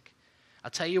masochistic. I'll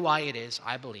tell you why it is,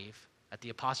 I believe, that the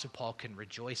Apostle Paul can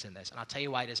rejoice in this. And I'll tell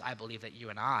you why it is I believe that you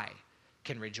and I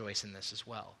can rejoice in this as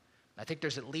well. I think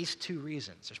there's at least two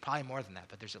reasons. There's probably more than that,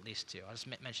 but there's at least two. I'll just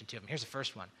mention two of them. Here's the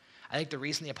first one. I think the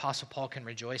reason the Apostle Paul can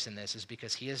rejoice in this is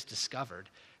because he has discovered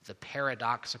the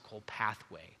paradoxical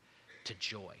pathway to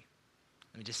joy.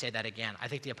 Let me just say that again. I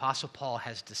think the Apostle Paul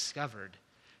has discovered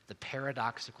the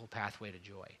paradoxical pathway to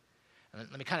joy.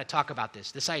 Let me kind of talk about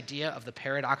this. This idea of the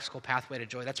paradoxical pathway to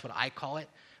joy, that's what I call it,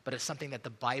 but it's something that the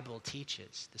Bible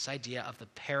teaches. This idea of the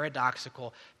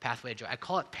paradoxical pathway to joy. I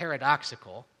call it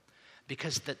paradoxical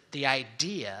because the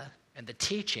idea and the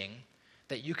teaching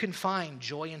that you can find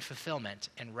joy and fulfillment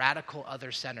in radical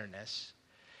other-centeredness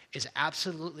is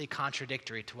absolutely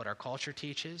contradictory to what our culture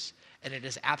teaches, and it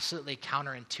is absolutely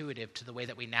counterintuitive to the way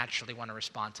that we naturally want to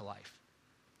respond to life.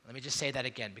 Let me just say that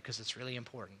again because it's really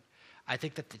important. I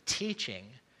think that the teaching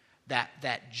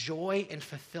that joy and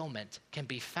fulfillment can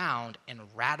be found in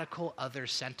radical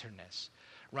other-centeredness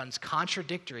runs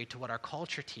contradictory to what our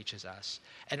culture teaches us,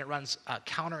 and it runs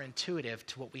counterintuitive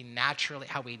to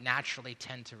how we naturally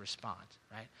tend to respond,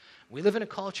 right? We live in a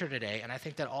culture today, and I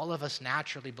think that all of us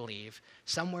naturally believe,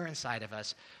 somewhere inside of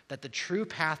us, that the true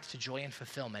path to joy and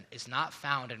fulfillment is not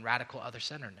found in radical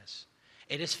other-centeredness.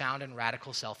 It is found in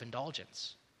radical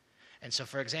self-indulgence. And so,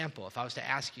 for example, if I was to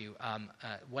ask you,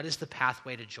 what is the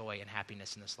pathway to joy and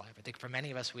happiness in this life? I think for many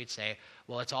of us, we'd say,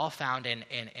 well, it's all found in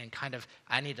kind of,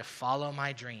 I need to follow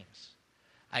my dreams.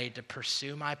 I need to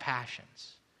pursue my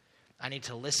passions. I need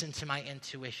to listen to my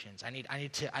intuitions. I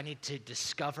need to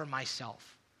discover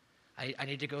myself. I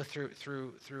need to go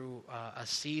through a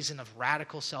season of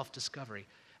radical self-discovery.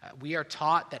 We are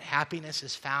taught that happiness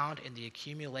is found in the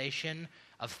accumulation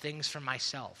of things for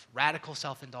myself, radical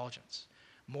self-indulgence.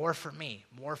 More for me,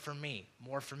 more for me,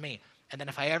 more for me. And then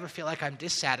if I ever feel like I'm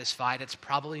dissatisfied, it's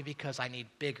probably because I need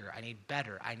bigger, I need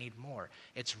better, I need more.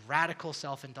 It's radical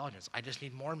self-indulgence. I just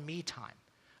need more me time.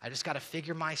 I just got to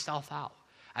figure myself out.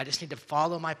 I just need to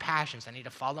follow my passions. I need to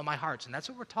follow my hearts. And that's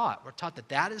what we're taught. We're taught that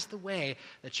that is the way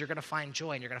that you're going to find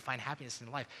joy and you're going to find happiness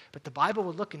in life. But the Bible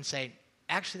would look and say,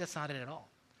 actually, that's not it at all.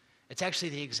 It's actually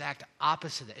the exact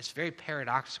opposite. It's very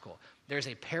paradoxical. There's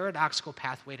a paradoxical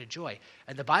pathway to joy.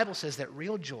 And the Bible says that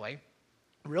real joy,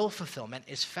 real fulfillment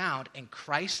is found in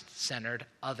Christ-centered,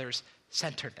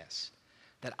 others-centeredness.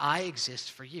 That I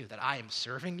exist for you, that I am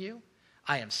serving you,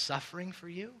 I am suffering for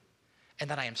you, and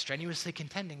that I am strenuously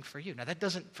contending for you. Now that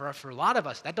doesn't, for a lot of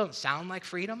us, that doesn't sound like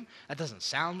freedom, that doesn't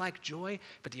sound like joy,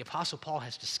 but the Apostle Paul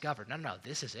has discovered, no,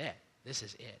 this is it. This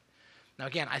is it. Now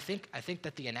again, I think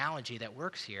that the analogy that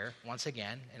works here, once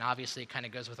again, and obviously it kind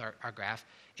of goes with our graph,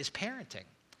 is parenting.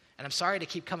 And I'm sorry to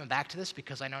keep coming back to this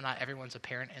because I know not everyone's a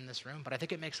parent in this room, but I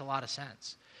think it makes a lot of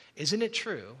sense. Isn't it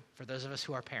true, for those of us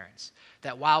who are parents,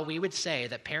 that while we would say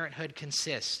that parenthood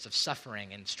consists of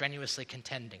suffering and strenuously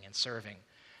contending and serving,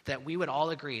 that we would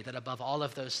all agree that above all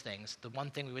of those things, the one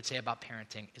thing we would say about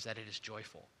parenting is that it is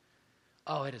joyful.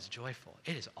 Oh, it is joyful.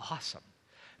 It is awesome.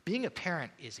 Being a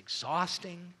parent is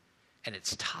exhausting, and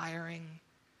it's tiring,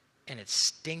 and it's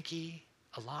stinky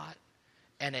a lot,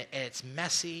 and it's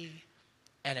messy,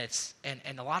 and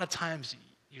a lot of times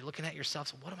you're looking at yourself,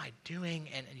 so what am I doing?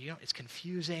 And it's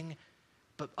confusing.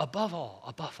 But above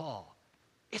all,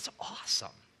 it's awesome.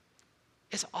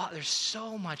 There's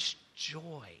so much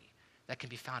joy that can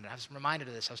be found. And I was reminded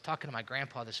of this. I was talking to my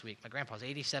grandpa this week. My grandpa's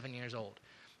 87 years old,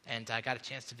 and I got a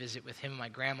chance to visit with him and my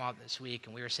grandma this week,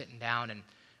 and we were sitting down, and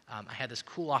I had this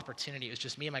cool opportunity. It was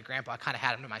just me and my grandpa. I kind of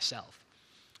had him to myself.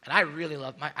 And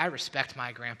I respect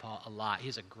my grandpa a lot.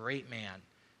 He's a great man.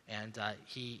 And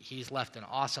he's left an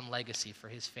awesome legacy for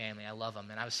his family. I love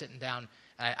him. And I was sitting down,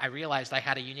 and I realized I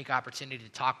had a unique opportunity to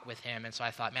talk with him. And so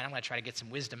I thought, man, I'm going to try to get some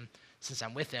wisdom since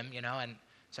I'm with him, And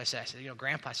so I said,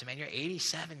 Grandpa, I said, man, you're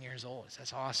 87 years old. I said,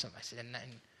 that's awesome. I said, and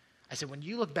I said, when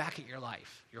you look back at your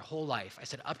life, your whole life, I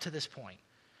said, up to this point,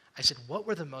 I said, what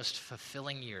were the most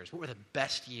fulfilling years? What were the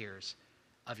best years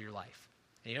of your life?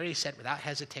 And you know what he said without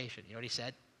hesitation? You know what he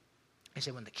said? He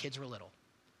said, when the kids were little.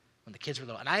 When the kids were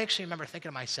little. And I actually remember thinking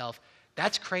to myself,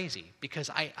 that's crazy, because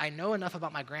I know enough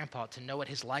about my grandpa to know what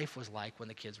his life was like when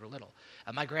the kids were little.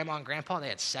 My grandma and grandpa, they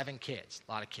had 7 kids,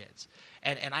 a lot of kids.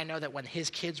 And I know that when his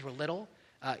kids were little,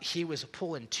 he was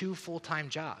pulling 2 full-time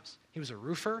jobs. He was a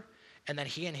roofer, and then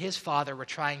he and his father were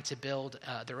trying to build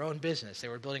their own business. They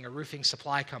were building a roofing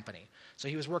supply company. So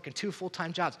he was working 2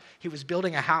 full-time jobs. He was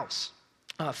building a house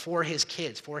for his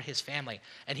kids, for his family.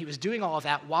 And he was doing all of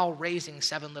that while raising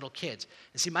 7 little kids.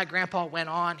 And see, my grandpa went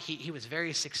on. He was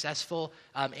very successful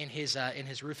in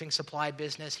his roofing supply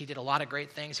business. He did a lot of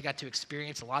great things. He got to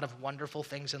experience a lot of wonderful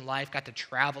things in life, got to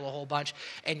travel a whole bunch.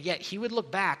 And yet he would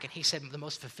look back and he said, the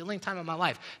most fulfilling time of my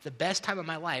life, the best time of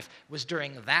my life was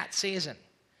during that season.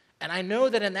 And I know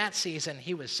that in that season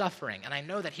he was suffering, and I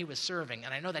know that he was serving,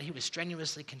 and I know that he was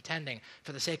strenuously contending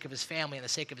for the sake of his family and the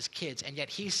sake of his kids, and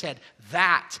yet he said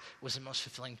that was the most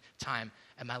fulfilling time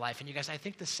in my life. And you guys, I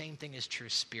think the same thing is true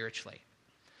spiritually.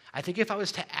 I think if I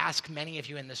was to ask many of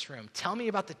you in this room, tell me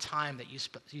about the time that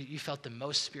you felt the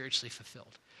most spiritually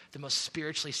fulfilled, the most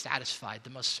spiritually satisfied, the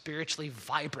most spiritually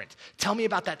vibrant. Tell me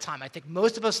about that time. I think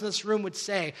most of us in this room would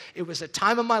say it was a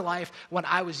time of my life when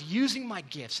I was using my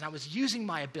gifts and I was using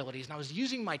my abilities and I was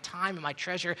using my time and my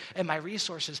treasure and my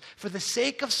resources for the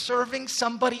sake of serving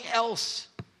somebody else.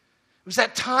 It was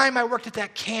that time I worked at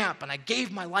that camp and I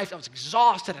gave my life. I was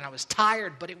exhausted and I was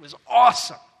tired, but it was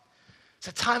awesome. It's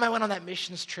the time I went on that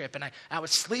missions trip and I was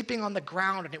sleeping on the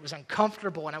ground and it was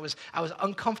uncomfortable and I was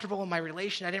uncomfortable in my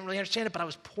relation. I didn't really understand it, but I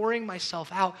was pouring myself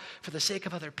out for the sake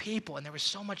of other people, and there was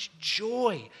so much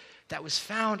joy that was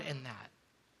found in that.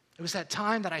 It was that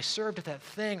time that I served at that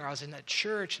thing, or I was in that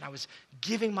church and I was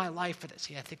giving my life for this.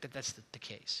 See, I think that that's the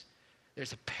case.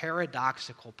 There's a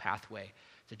paradoxical pathway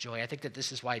to joy. I think that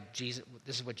this is what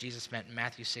Jesus meant in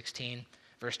Matthew 16,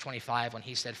 verse 25, when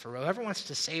he said, "For whoever wants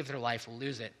to save their life will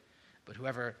lose it, but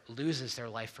whoever loses their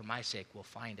life for my sake will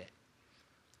find it."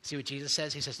 See what Jesus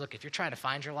says? He says, look, if you're trying to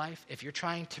find your life, if you're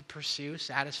trying to pursue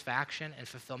satisfaction and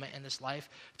fulfillment in this life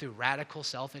through radical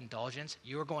self-indulgence,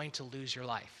 you're going to lose your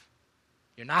life.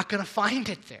 You're not going to find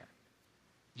it there.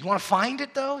 You want to find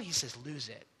it, though? He says, lose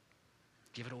it.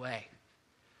 Give it away.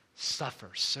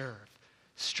 Suffer, serve,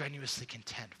 strenuously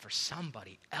contend for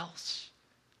somebody else.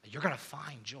 You're going to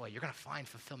find joy. You're going to find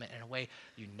fulfillment in a way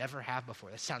you never have before.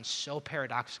 That sounds so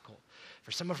paradoxical.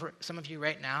 For some of you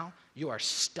right now, you are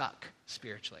stuck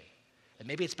spiritually. And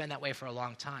maybe it's been that way for a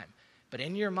long time. But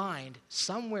in your mind,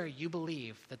 somewhere you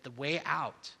believe that the way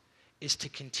out is to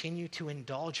continue to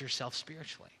indulge yourself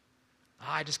spiritually.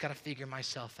 I just got to figure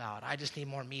myself out. I just need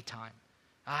more me time.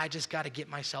 I just got to get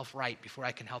myself right before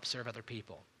I can help serve other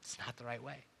people. It's not the right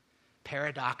way.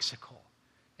 Paradoxical.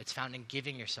 It's found in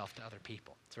giving yourself to other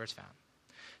people. That's where it's found.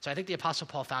 So I think the Apostle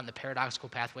Paul found the paradoxical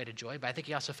pathway to joy, but I think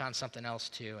he also found something else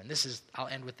too. And I'll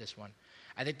end with this one.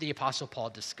 I think the Apostle Paul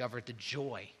discovered the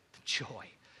joy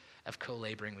of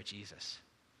co-laboring with Jesus.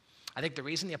 I think the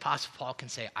reason the Apostle Paul can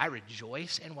say, I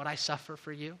rejoice in what I suffer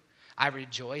for you, I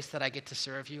rejoice that I get to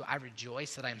serve you, I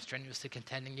rejoice that I am strenuously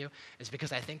contending you, is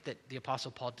because I think that the Apostle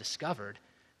Paul discovered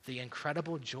the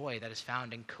incredible joy that is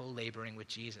found in co-laboring with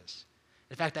Jesus.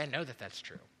 In fact, I know that that's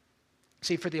true.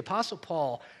 See, for the Apostle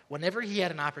Paul, whenever he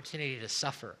had an opportunity to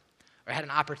suffer, or had an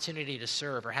opportunity to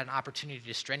serve, or had an opportunity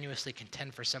to strenuously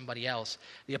contend for somebody else,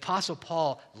 the Apostle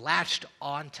Paul latched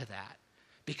onto that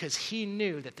because he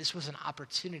knew that this was an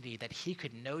opportunity that he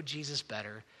could know Jesus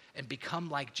better and become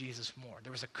like Jesus more.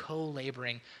 There was a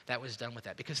co-laboring that was done with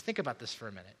that. Because think about this for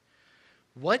a minute.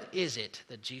 What is it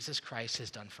that Jesus Christ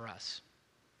has done for us?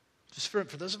 Just for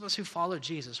those of us who follow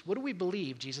Jesus, what do we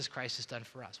believe Jesus Christ has done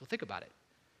for us? Well, think about it.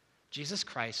 Jesus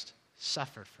Christ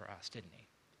suffered for us, didn't he?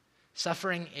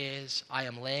 Suffering is, I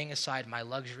am laying aside my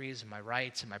luxuries and my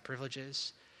rights and my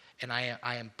privileges, and I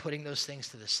am putting those things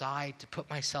to the side to put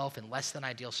myself in less than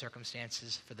ideal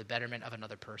circumstances for the betterment of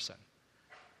another person.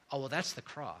 Oh, well, that's the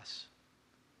cross.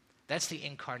 That's the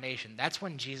incarnation. That's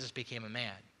when Jesus became a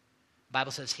man. The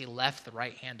Bible says he left the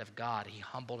right hand of God. He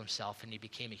humbled himself and he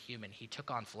became a human. He took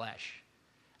on flesh.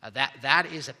 That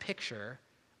is a picture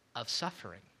of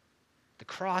suffering. The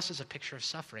cross is a picture of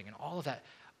suffering, and all of that.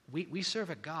 We serve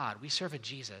a God. We serve a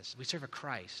Jesus. We serve a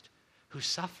Christ who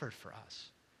suffered for us.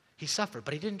 He suffered,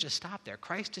 but he didn't just stop there.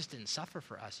 Christ just didn't suffer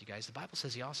for us, you guys. The Bible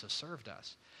says he also served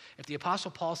us. If the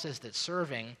Apostle Paul says that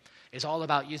serving is all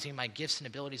about using my gifts and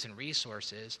abilities and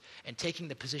resources and taking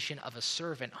the position of a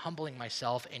servant, humbling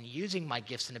myself and using my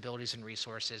gifts and abilities and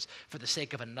resources for the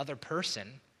sake of another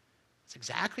person, that's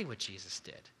exactly what Jesus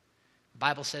did. The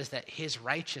Bible says that his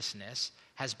righteousness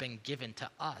has been given to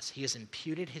us. He has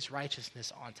imputed his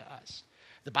righteousness onto us.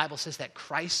 The Bible says that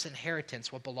Christ's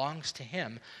inheritance, what belongs to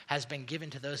him, has been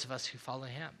given to those of us who follow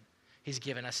him. He's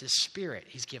given us his spirit.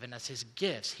 He's given us his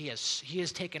gifts. He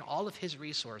has taken all of his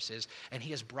resources and he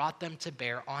has brought them to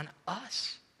bear on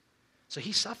us. So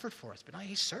he suffered for us, but now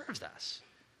he serves us.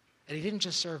 And he didn't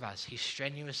just serve us. He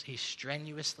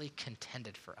strenuously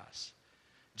contended for us.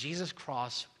 Jesus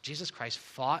Christ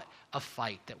fought a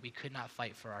fight that we could not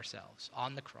fight for ourselves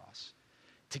on the cross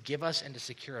to give us and to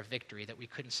secure a victory that we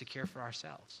couldn't secure for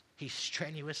ourselves. He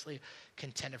strenuously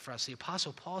contended for us. The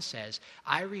Apostle Paul says,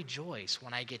 I rejoice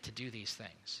when I get to do these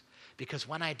things, because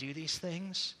when I do these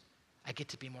things, I get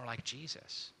to be more like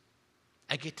Jesus.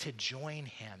 I get to join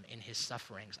him in his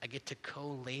sufferings. I get to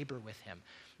co-labor with him.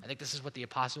 I think this is what the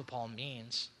Apostle Paul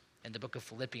means in the book of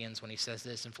Philippians when he says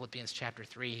this. In Philippians chapter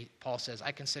 3, Paul says,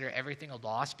 I consider everything a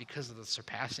loss because of the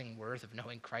surpassing worth of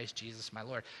knowing Christ Jesus my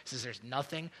Lord. He says there's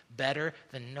nothing better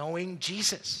than knowing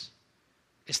Jesus.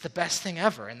 It's the best thing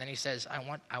ever. And then he says, I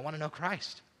want to know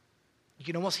Christ. You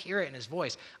can almost hear it in his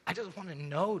voice. I just want to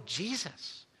know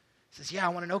Jesus. He says, yeah, I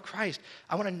want to know Christ.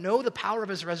 I want to know the power of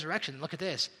his resurrection. Look at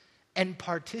this. And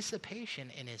participation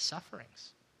in his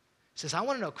sufferings. He says, I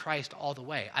want to know Christ all the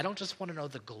way. I don't just want to know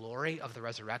the glory of the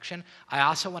resurrection. I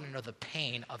also want to know the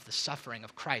pain of the suffering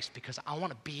of Christ because I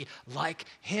want to be like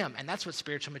him. And that's what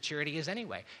spiritual maturity is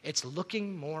anyway. It's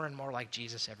looking more and more like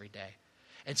Jesus every day.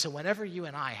 And so whenever you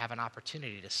and I have an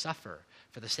opportunity to suffer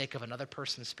for the sake of another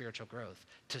person's spiritual growth,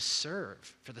 to serve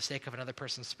for the sake of another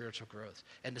person's spiritual growth,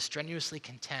 and to strenuously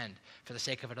contend for the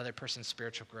sake of another person's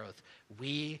spiritual growth,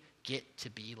 we get to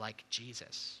be like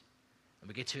Jesus. And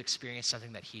we get to experience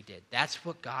something that he did. That's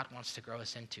what God wants to grow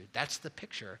us into. That's the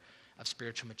picture of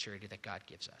spiritual maturity that God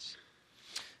gives us.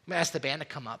 I'm going to ask the band to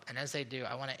come up, and as they do,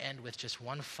 I want to end with just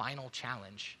one final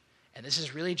challenge. And this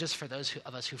is really just for those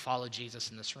of us who follow Jesus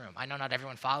in this room. I know not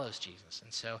everyone follows Jesus,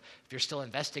 and so if you're still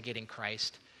investigating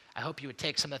Christ, I hope you would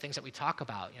take some of the things that we talk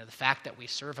about. The fact that we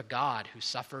serve a God who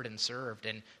suffered and served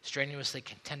and strenuously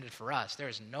contended for us. There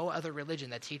is no other religion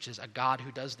that teaches a God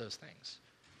who does those things.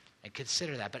 And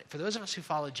consider that. But for those of us who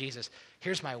follow Jesus,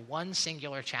 here's my one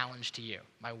singular challenge to you.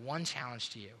 My one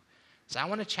challenge to you. So I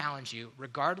want to challenge you,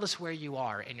 regardless where you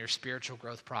are in your spiritual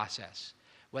growth process,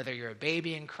 whether you're a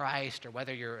baby in Christ or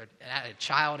whether you're a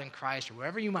child in Christ or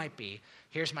wherever you might be,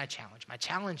 here's my challenge. My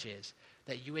challenge is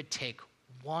that you would take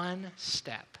one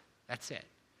step, that's it,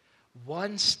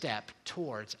 one step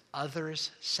towards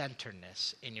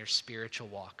others-centeredness in your spiritual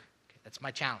walk. Okay, that's my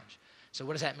challenge. So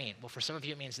what does that mean? Well, for some of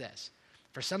you, it means this.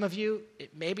 For some of you,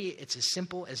 maybe it's as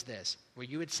simple as this, where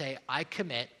you would say, I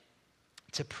commit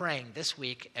to praying this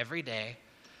week every day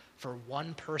for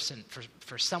one person,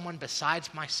 for someone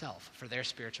besides myself, for their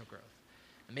spiritual growth.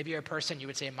 And maybe you're a person, you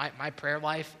would say, my prayer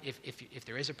life, if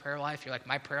there is a prayer life, you're like,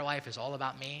 my prayer life is all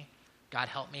about me. God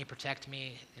help me, protect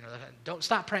me. Don't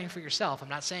stop praying for yourself. I'm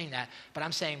not saying that, but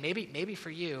I'm saying maybe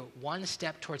for you, one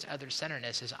step towards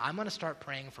other-centeredness is I'm going to start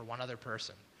praying for one other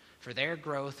person, for their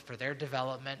growth, for their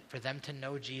development, for them to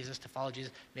know Jesus, to follow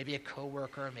Jesus, maybe a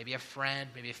coworker, maybe a friend,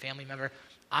 maybe a family member.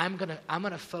 I'm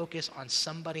gonna focus on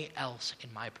somebody else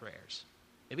in my prayers.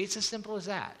 Maybe it's as simple as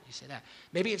that. You say that.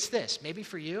 Maybe it's this. Maybe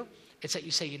for you, it's that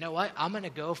you say, you know what? I'm going to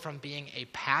go from being a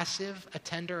passive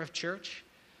attender of church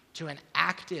to an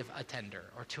active attender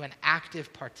or to an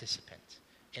active participant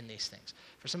in these things.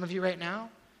 For some of you right now,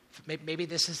 maybe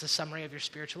this is the summary of your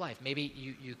spiritual life. Maybe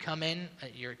you come in,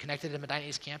 you're connected to Medina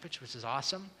East Campus, which is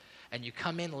awesome, and you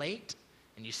come in late,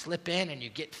 and you slip in, and you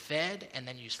get fed, and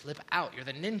then you slip out. You're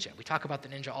the ninja. We talk about the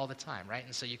ninja all the time, right?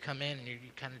 And so you come in, and you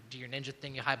kind of do your ninja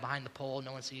thing. You hide behind the pole.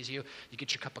 No one sees you. You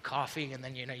get your cup of coffee, and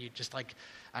then, you just like,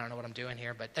 I don't know what I'm doing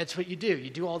here, but that's what you do. You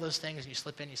do all those things, and you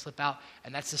slip in, you slip out,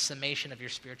 and that's the summation of your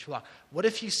spiritual walk. What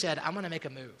if you said, I'm going to make a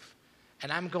move,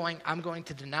 and I'm going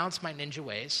to denounce my ninja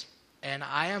ways, and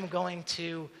I am going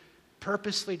to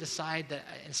purposely decide that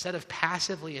instead of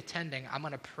passively attending, I'm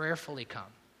going to prayerfully come.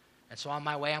 And so on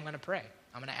my way, I'm going to pray.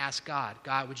 I'm going to ask God,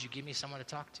 would you give me someone to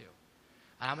talk to?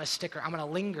 And I'm going to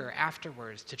linger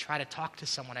afterwards to try to talk to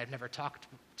someone I've never talked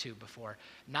to before,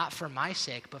 not for my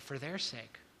sake, but for their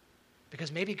sake.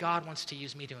 Because maybe God wants to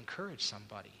use me to encourage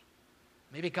somebody.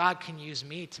 Maybe God can use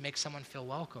me to make someone feel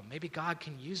welcome. Maybe God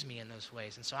can use me in those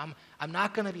ways. And so I'm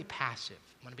not going to be passive.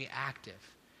 I'm going to be active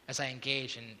as I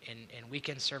engage in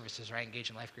weekend services or I engage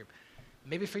in life group.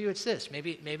 Maybe for you it's this.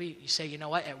 Maybe you say, you know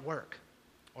what, at work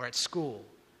or at school,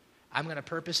 I'm going to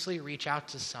purposely reach out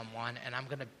to someone, and I'm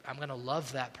going to love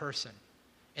that person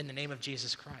in the name of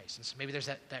Jesus Christ. And so maybe there's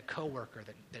that coworker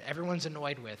that everyone's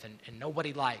annoyed with and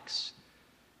nobody likes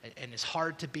and is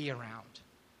hard to be around.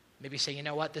 Maybe say, you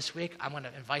know what, this week I'm going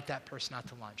to invite that person out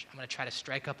to lunch. I'm going to try to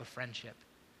strike up a friendship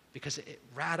because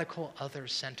radical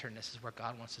other-centeredness is where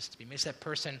God wants us to be. Maybe it's that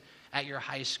person at your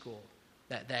high school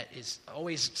that is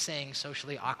always saying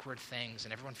socially awkward things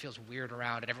and everyone feels weird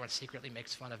around and everyone secretly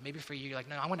makes fun of. Maybe for you, you're like,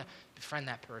 no, I want to befriend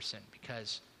that person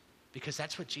because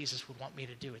that's what Jesus would want me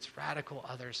to do. It's radical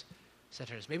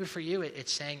others-centeredness. Maybe for you,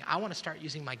 it's saying, I want to start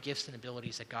using my gifts and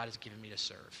abilities that God has given me to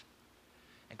serve.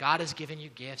 And God has given you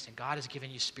gifts and God has given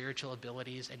you spiritual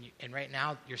abilities and right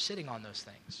now you're sitting on those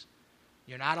things.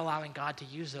 You're not allowing God to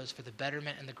use those for the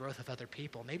betterment and the growth of other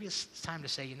people. Maybe it's time to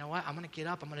say, you know what, I'm going to get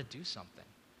up, I'm going to do something.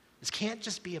 This can't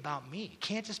just be about me. It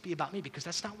can't just be about me because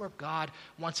that's not where God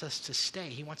wants us to stay.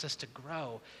 He wants us to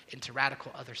grow into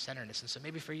radical other-centeredness. And so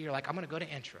maybe for you, you're like, I'm going to go to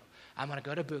intro. I'm going to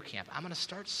go to boot camp. I'm going to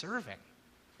start serving.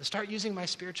 To start using my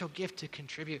spiritual gift to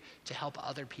contribute to help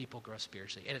other people grow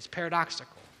spiritually. And it's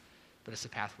paradoxical, but it's the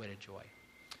pathway to joy.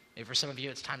 Maybe for some of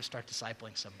you, it's time to start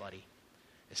discipling somebody.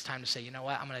 It's time to say, you know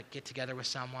what, I'm going to get together with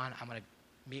someone. I'm going to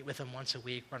meet with them once a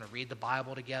week. We're going to read the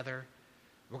Bible together.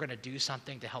 We're going to do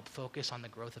something to help focus on the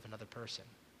growth of another person.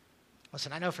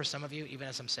 Listen, I know for some of you, even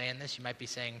as I'm saying this, you might be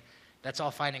saying, That's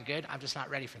all fine and good. I'm just not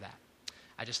ready for that.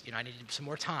 I need some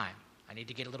more time. I need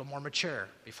to get a little more mature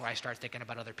before I start thinking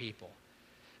about other people.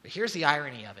 But here's the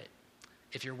irony of it.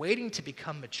 If you're waiting to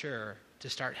become mature to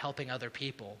start helping other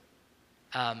people,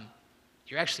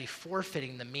 you're actually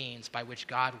forfeiting the means by which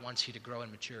God wants you to grow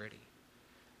in maturity.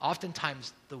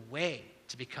 Oftentimes, the way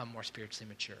to become more spiritually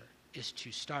mature is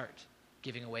to start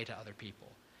giving away to other people.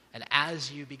 And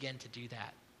as you begin to do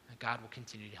that, God will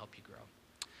continue to help you grow.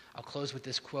 I'll close with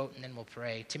this quote and then we'll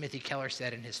pray. Timothy Keller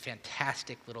said in his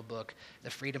fantastic little book, The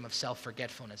Freedom of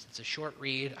Self-Forgetfulness. It's a short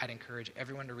read. I'd encourage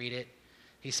everyone to read it.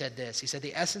 He said this. He said,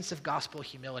 the essence of gospel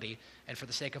humility, and for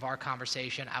the sake of our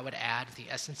conversation, I would add the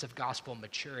essence of gospel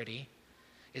maturity,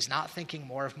 is not thinking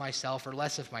more of myself or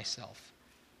less of myself.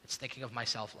 It's thinking of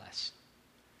myself less.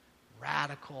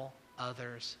 Radical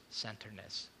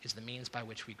others-centeredness is the means by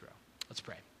which we grow. Let's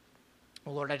pray.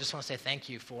 Well, Lord, I just want to say thank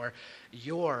you for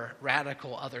your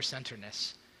radical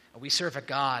other-centeredness. We serve a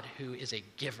God who is a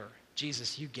giver.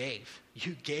 Jesus, you gave.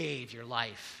 You gave your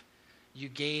life. You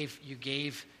gave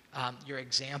your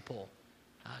example.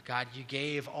 God, you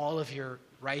gave all of your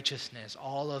righteousness,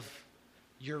 all of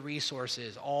your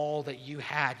resources, all that you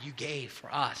had, you gave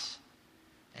for us.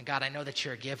 And God, I know that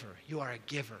you're a giver. You are a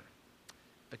giver.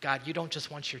 But God, you don't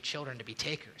just want your children to be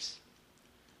takers.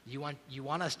 You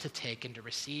want us to take and to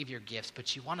receive your gifts,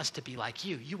 but you want us to be like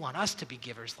you. You want us to be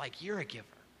givers like you're a giver,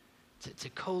 to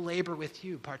co-labor with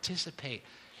you, participate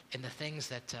in the things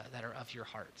that are of your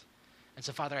heart. And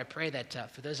so, Father, I pray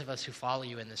that for those of us who follow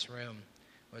you in this room,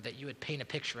 or that you would paint a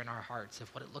picture in our hearts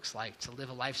of what it looks like to live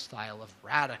a lifestyle of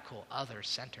radical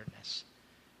other-centeredness.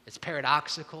 It's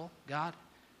paradoxical, God.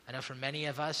 I know for many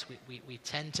of us, we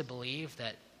tend to believe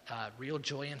that real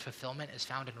joy and fulfillment is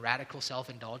found in radical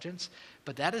self-indulgence,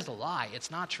 but that is a lie.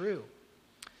 It's not true.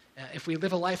 If we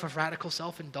live a life of radical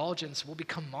self-indulgence, we'll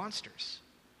become monsters.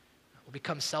 We'll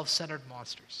become self-centered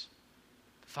monsters.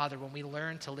 Father, when we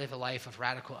learn to live a life of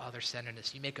radical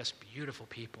other-centeredness, you make us beautiful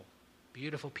people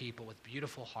with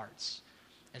beautiful hearts.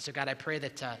 And so, God, I pray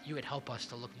that you would help us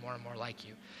to look more and more like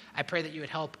you. I pray that you would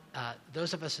help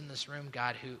those of us in this room,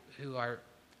 God, who are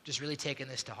just really taking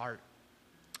this to heart.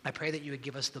 I pray that you would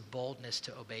give us the boldness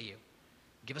to obey you.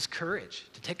 Give us courage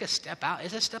to take a step out.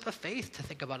 It's a step of faith to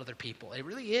think about other people. It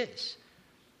really is.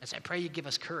 And so I pray you give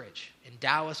us courage.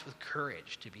 Endow us with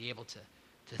courage to be able to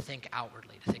think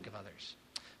outwardly, to think of others.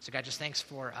 So God, just thanks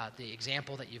for the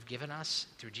example that you've given us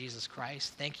through Jesus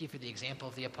Christ. Thank you for the example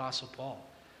of the Apostle Paul,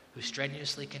 who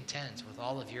strenuously contends with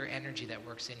all of your energy that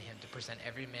works in him to present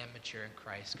every man mature in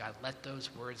Christ. God, let those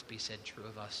words be said true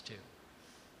of us too.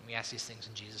 And we ask these things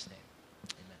in Jesus' name.